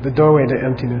Madhyamika, the doorway to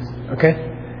emptiness. Okay?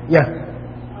 Yeah?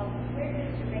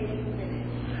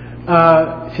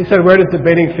 She said, where does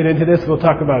debating fit into this? We'll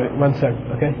talk about it. 1 sec,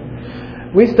 okay?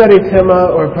 We study Tema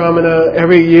or Pramana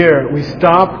every year. We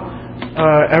stop,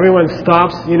 everyone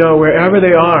stops, wherever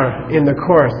they are in the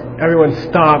course. Everyone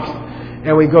stops,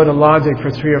 and we go to logic for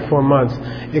 3 or 4 months.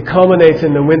 It culminates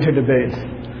in the winter debates,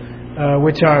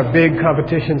 which are big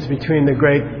competitions between the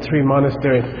great 3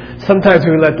 monasteries. Sometimes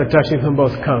we let the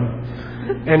Jashipambos come.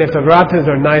 And if the Ratas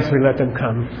are nice, we let them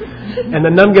come. And the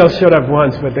Namgyals showed up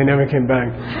once, but they never came back.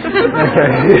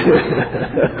 Okay.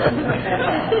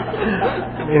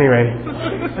 Anyway,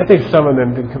 I think some of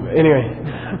them did come. Anyway,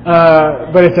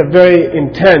 but it's a very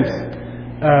intense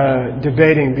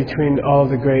debating between all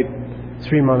the great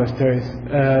 3 monasteries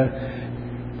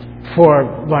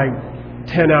for like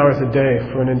 10 hours a day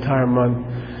for an entire month.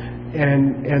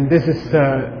 And this is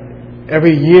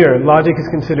every year. Logic is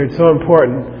considered so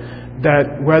important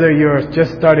that whether you're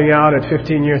just starting out at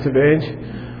 15 years of age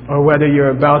or whether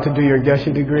you're about to do your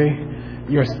Geshe degree,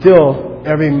 you're still,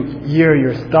 every year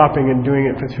you're stopping and doing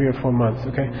it for 3 or 4 months,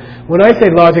 okay? When I say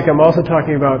logic, I'm also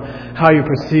talking about how you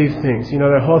perceive things.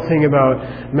 The whole thing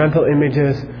about mental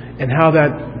images and how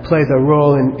that plays a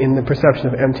role in the perception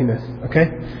of emptiness,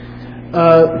 okay?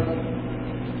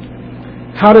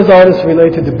 How does all this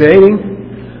relate to debating?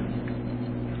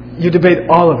 You debate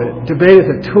all of it. Debate is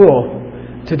a tool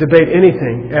to debate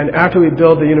anything. And after we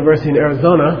build the university in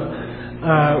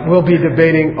Arizona, we'll be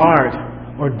debating art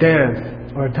or dance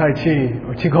or Tai Chi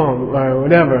or Qigong or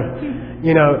whatever.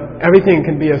 Everything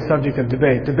can be a subject of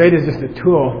debate. Debate is just a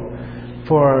tool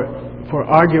for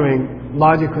arguing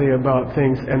logically about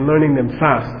things and learning them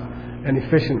fast and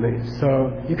efficiently.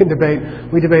 So you can debate,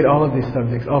 we debate all of these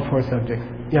subjects, all 4 subjects.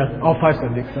 Yeah, all 5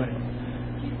 subjects, sorry.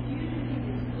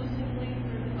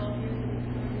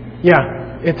 Yeah,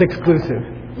 it's exclusive.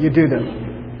 You do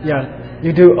them. Yeah.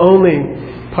 You do only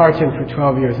Parchen for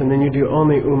 12 years and then you do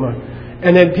only Uma.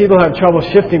 And then people have trouble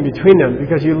shifting between them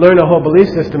because you learn a whole belief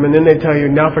system and then they tell you,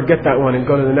 now forget that one and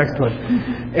go to the next one.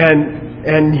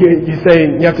 And you say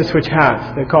you have to switch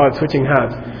hats. They call it switching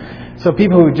hats. So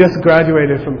people who just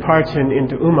graduated from Parchen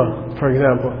into Uma, for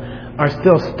example, are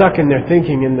still stuck in their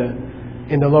thinking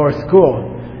in the lower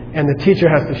school. And the teacher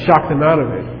has to shock them out of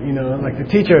it. Like the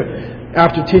teacher,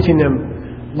 after teaching them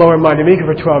Lower Madhyamika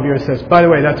for 12 years, says, by the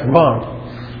way, that's wrong.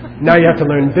 Now you have to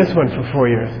learn this one for 4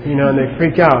 years. And they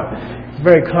freak out. It's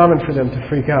very common for them to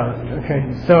freak out. Okay,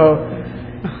 so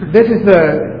this is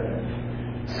the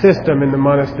system in the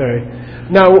monastery.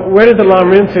 Now, where does the Lam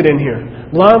Rim fit in here?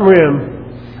 Lam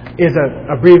Rim is an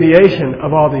abbreviation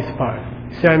of all these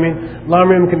 5. See what I mean? Lam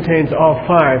Rim contains all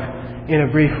 5 in a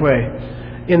brief way.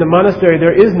 In the monastery,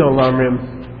 there is no Lam Rim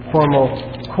formal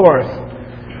course.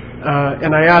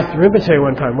 And I asked Rinpoche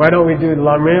one time, why don't we do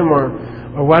Lam Rim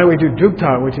or why don't we do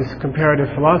Drupta, which is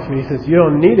comparative philosophy? He says, you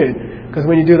don't need it, because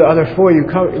when you do the other 4,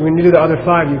 when you do the other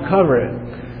 5, you cover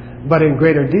it, but in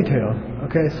greater detail.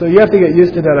 Okay, so you have to get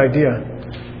used to that idea.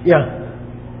 Yeah?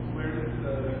 Where does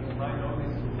the mind-only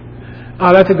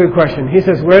school? That's a good question. He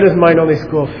says, where does mind-only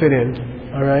school fit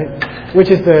in? All right? Which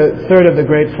is the 3rd of the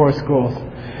great 4 schools.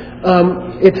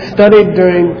 It's studied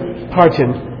during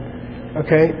Parchen.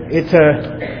 Okay, it's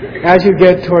as you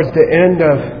get towards the end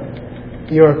of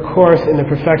your course in the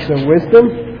perfection of wisdom,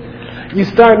 you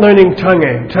start learning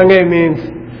Chang'e. Chang'e means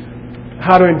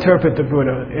how to interpret the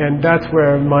Buddha, and that's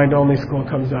where mind-only school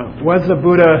comes out. Was the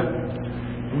Buddha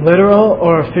literal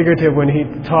or figurative when he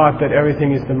taught that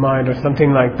everything is the mind or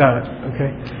something like that?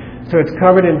 Okay, so it's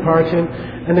covered in Parchen,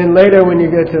 and then later when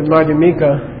you get to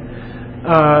Madhyamika,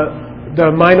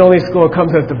 the mind-only school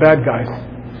comes as the bad guys.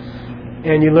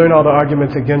 And you learn all the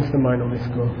arguments against the mind-only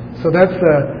school. So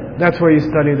that's where you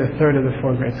study the 3rd of the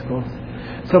 4 great schools.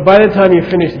 So by the time you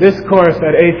finish this course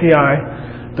at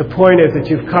ACI, the point is that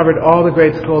you've covered all the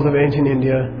great schools of ancient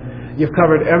India. You've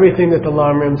covered everything that the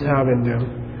Lam Rims have in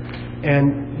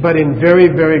them, but in very,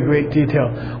 very great detail.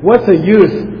 What's the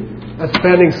use of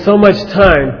spending so much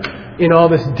time in all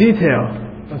this detail?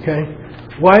 Okay,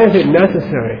 why is it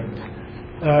necessary?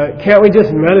 Can't we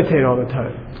just meditate all the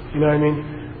time? You know what I mean?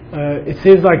 It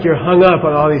seems like you're hung up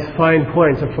on all these fine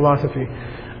points of philosophy.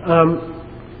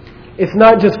 It's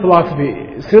not just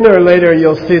philosophy. Sooner or later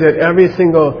you'll see that every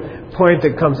single point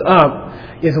that comes up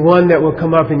is one that will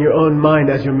come up in your own mind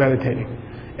as you're meditating.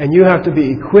 And you have to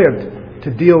be equipped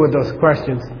to deal with those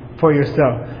questions for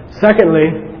yourself. Secondly,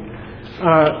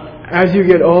 as you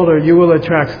get older, you will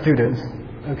attract students.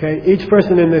 Okay? Each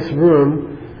person in this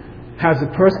room has a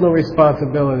personal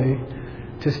responsibility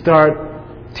to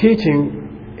start teaching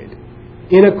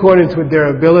in accordance with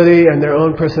their ability and their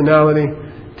own personality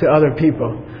to other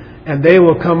people. And they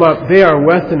will come up, they are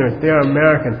Westerners, they are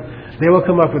Americans. they will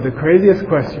come up with the craziest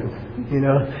questions,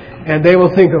 and they will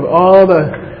think of all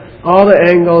the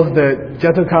angles that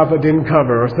Jatokapa didn't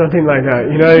cover or something like that,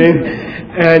 you know what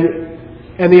I mean?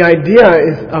 And the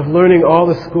idea of learning all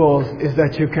the schools is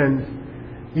that you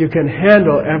can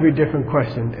handle every different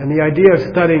question. And the idea of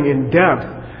studying in depth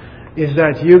is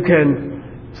that you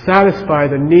can satisfy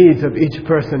the needs of each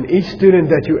person. Each student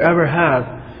that you ever have,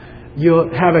 you'll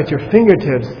have at your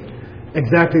fingertips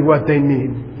exactly what they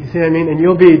need. You see what I mean? And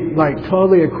you'll be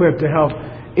totally equipped to help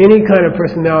any kind of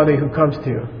personality who comes to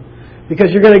you.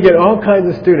 Because you're going to get all kinds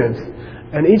of students,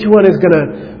 and each one is going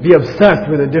to be obsessed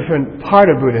with a different part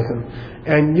of Buddhism.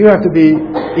 And you have to be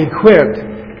equipped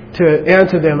to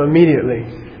answer them immediately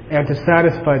and to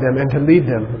satisfy them and to lead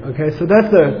them. Okay, so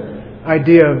that's the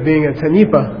idea of being a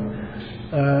Tanipa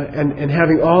and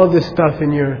having all of this stuff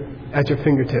at your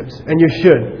fingertips. And you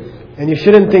should. And you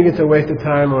shouldn't think it's a waste of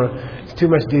time or it's too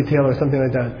much detail or something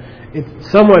like that.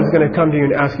 Someone's going to come to you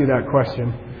and ask you that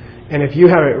question. And if you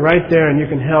have it right there and you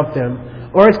can help them,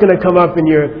 or it's going to come up in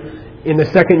the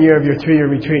second year of your 3-year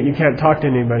retreat and you can't talk to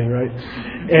anybody, right?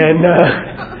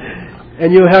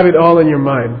 And you'll have it all in your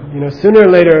mind. Sooner or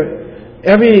later,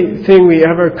 everything we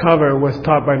ever cover was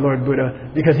taught by Lord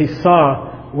Buddha because he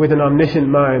saw with an omniscient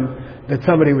mind that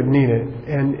somebody would need it.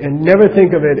 And never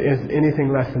think of it as anything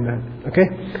less than that. Okay?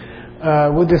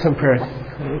 We'll do some prayers.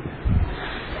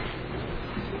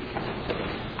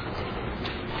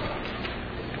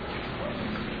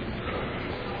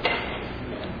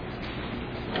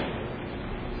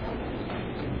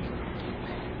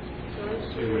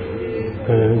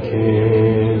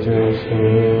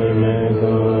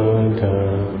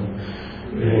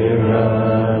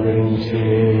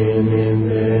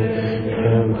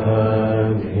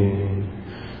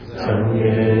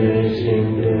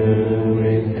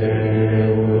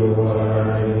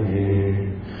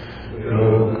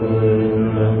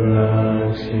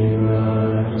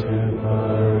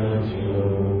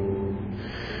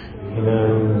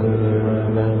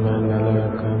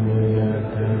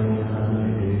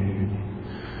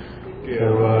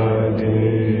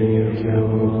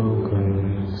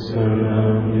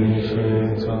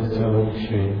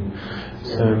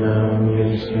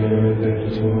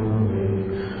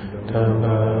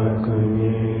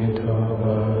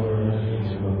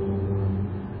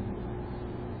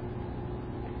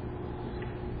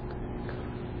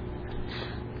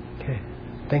 Okay,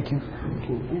 thank you.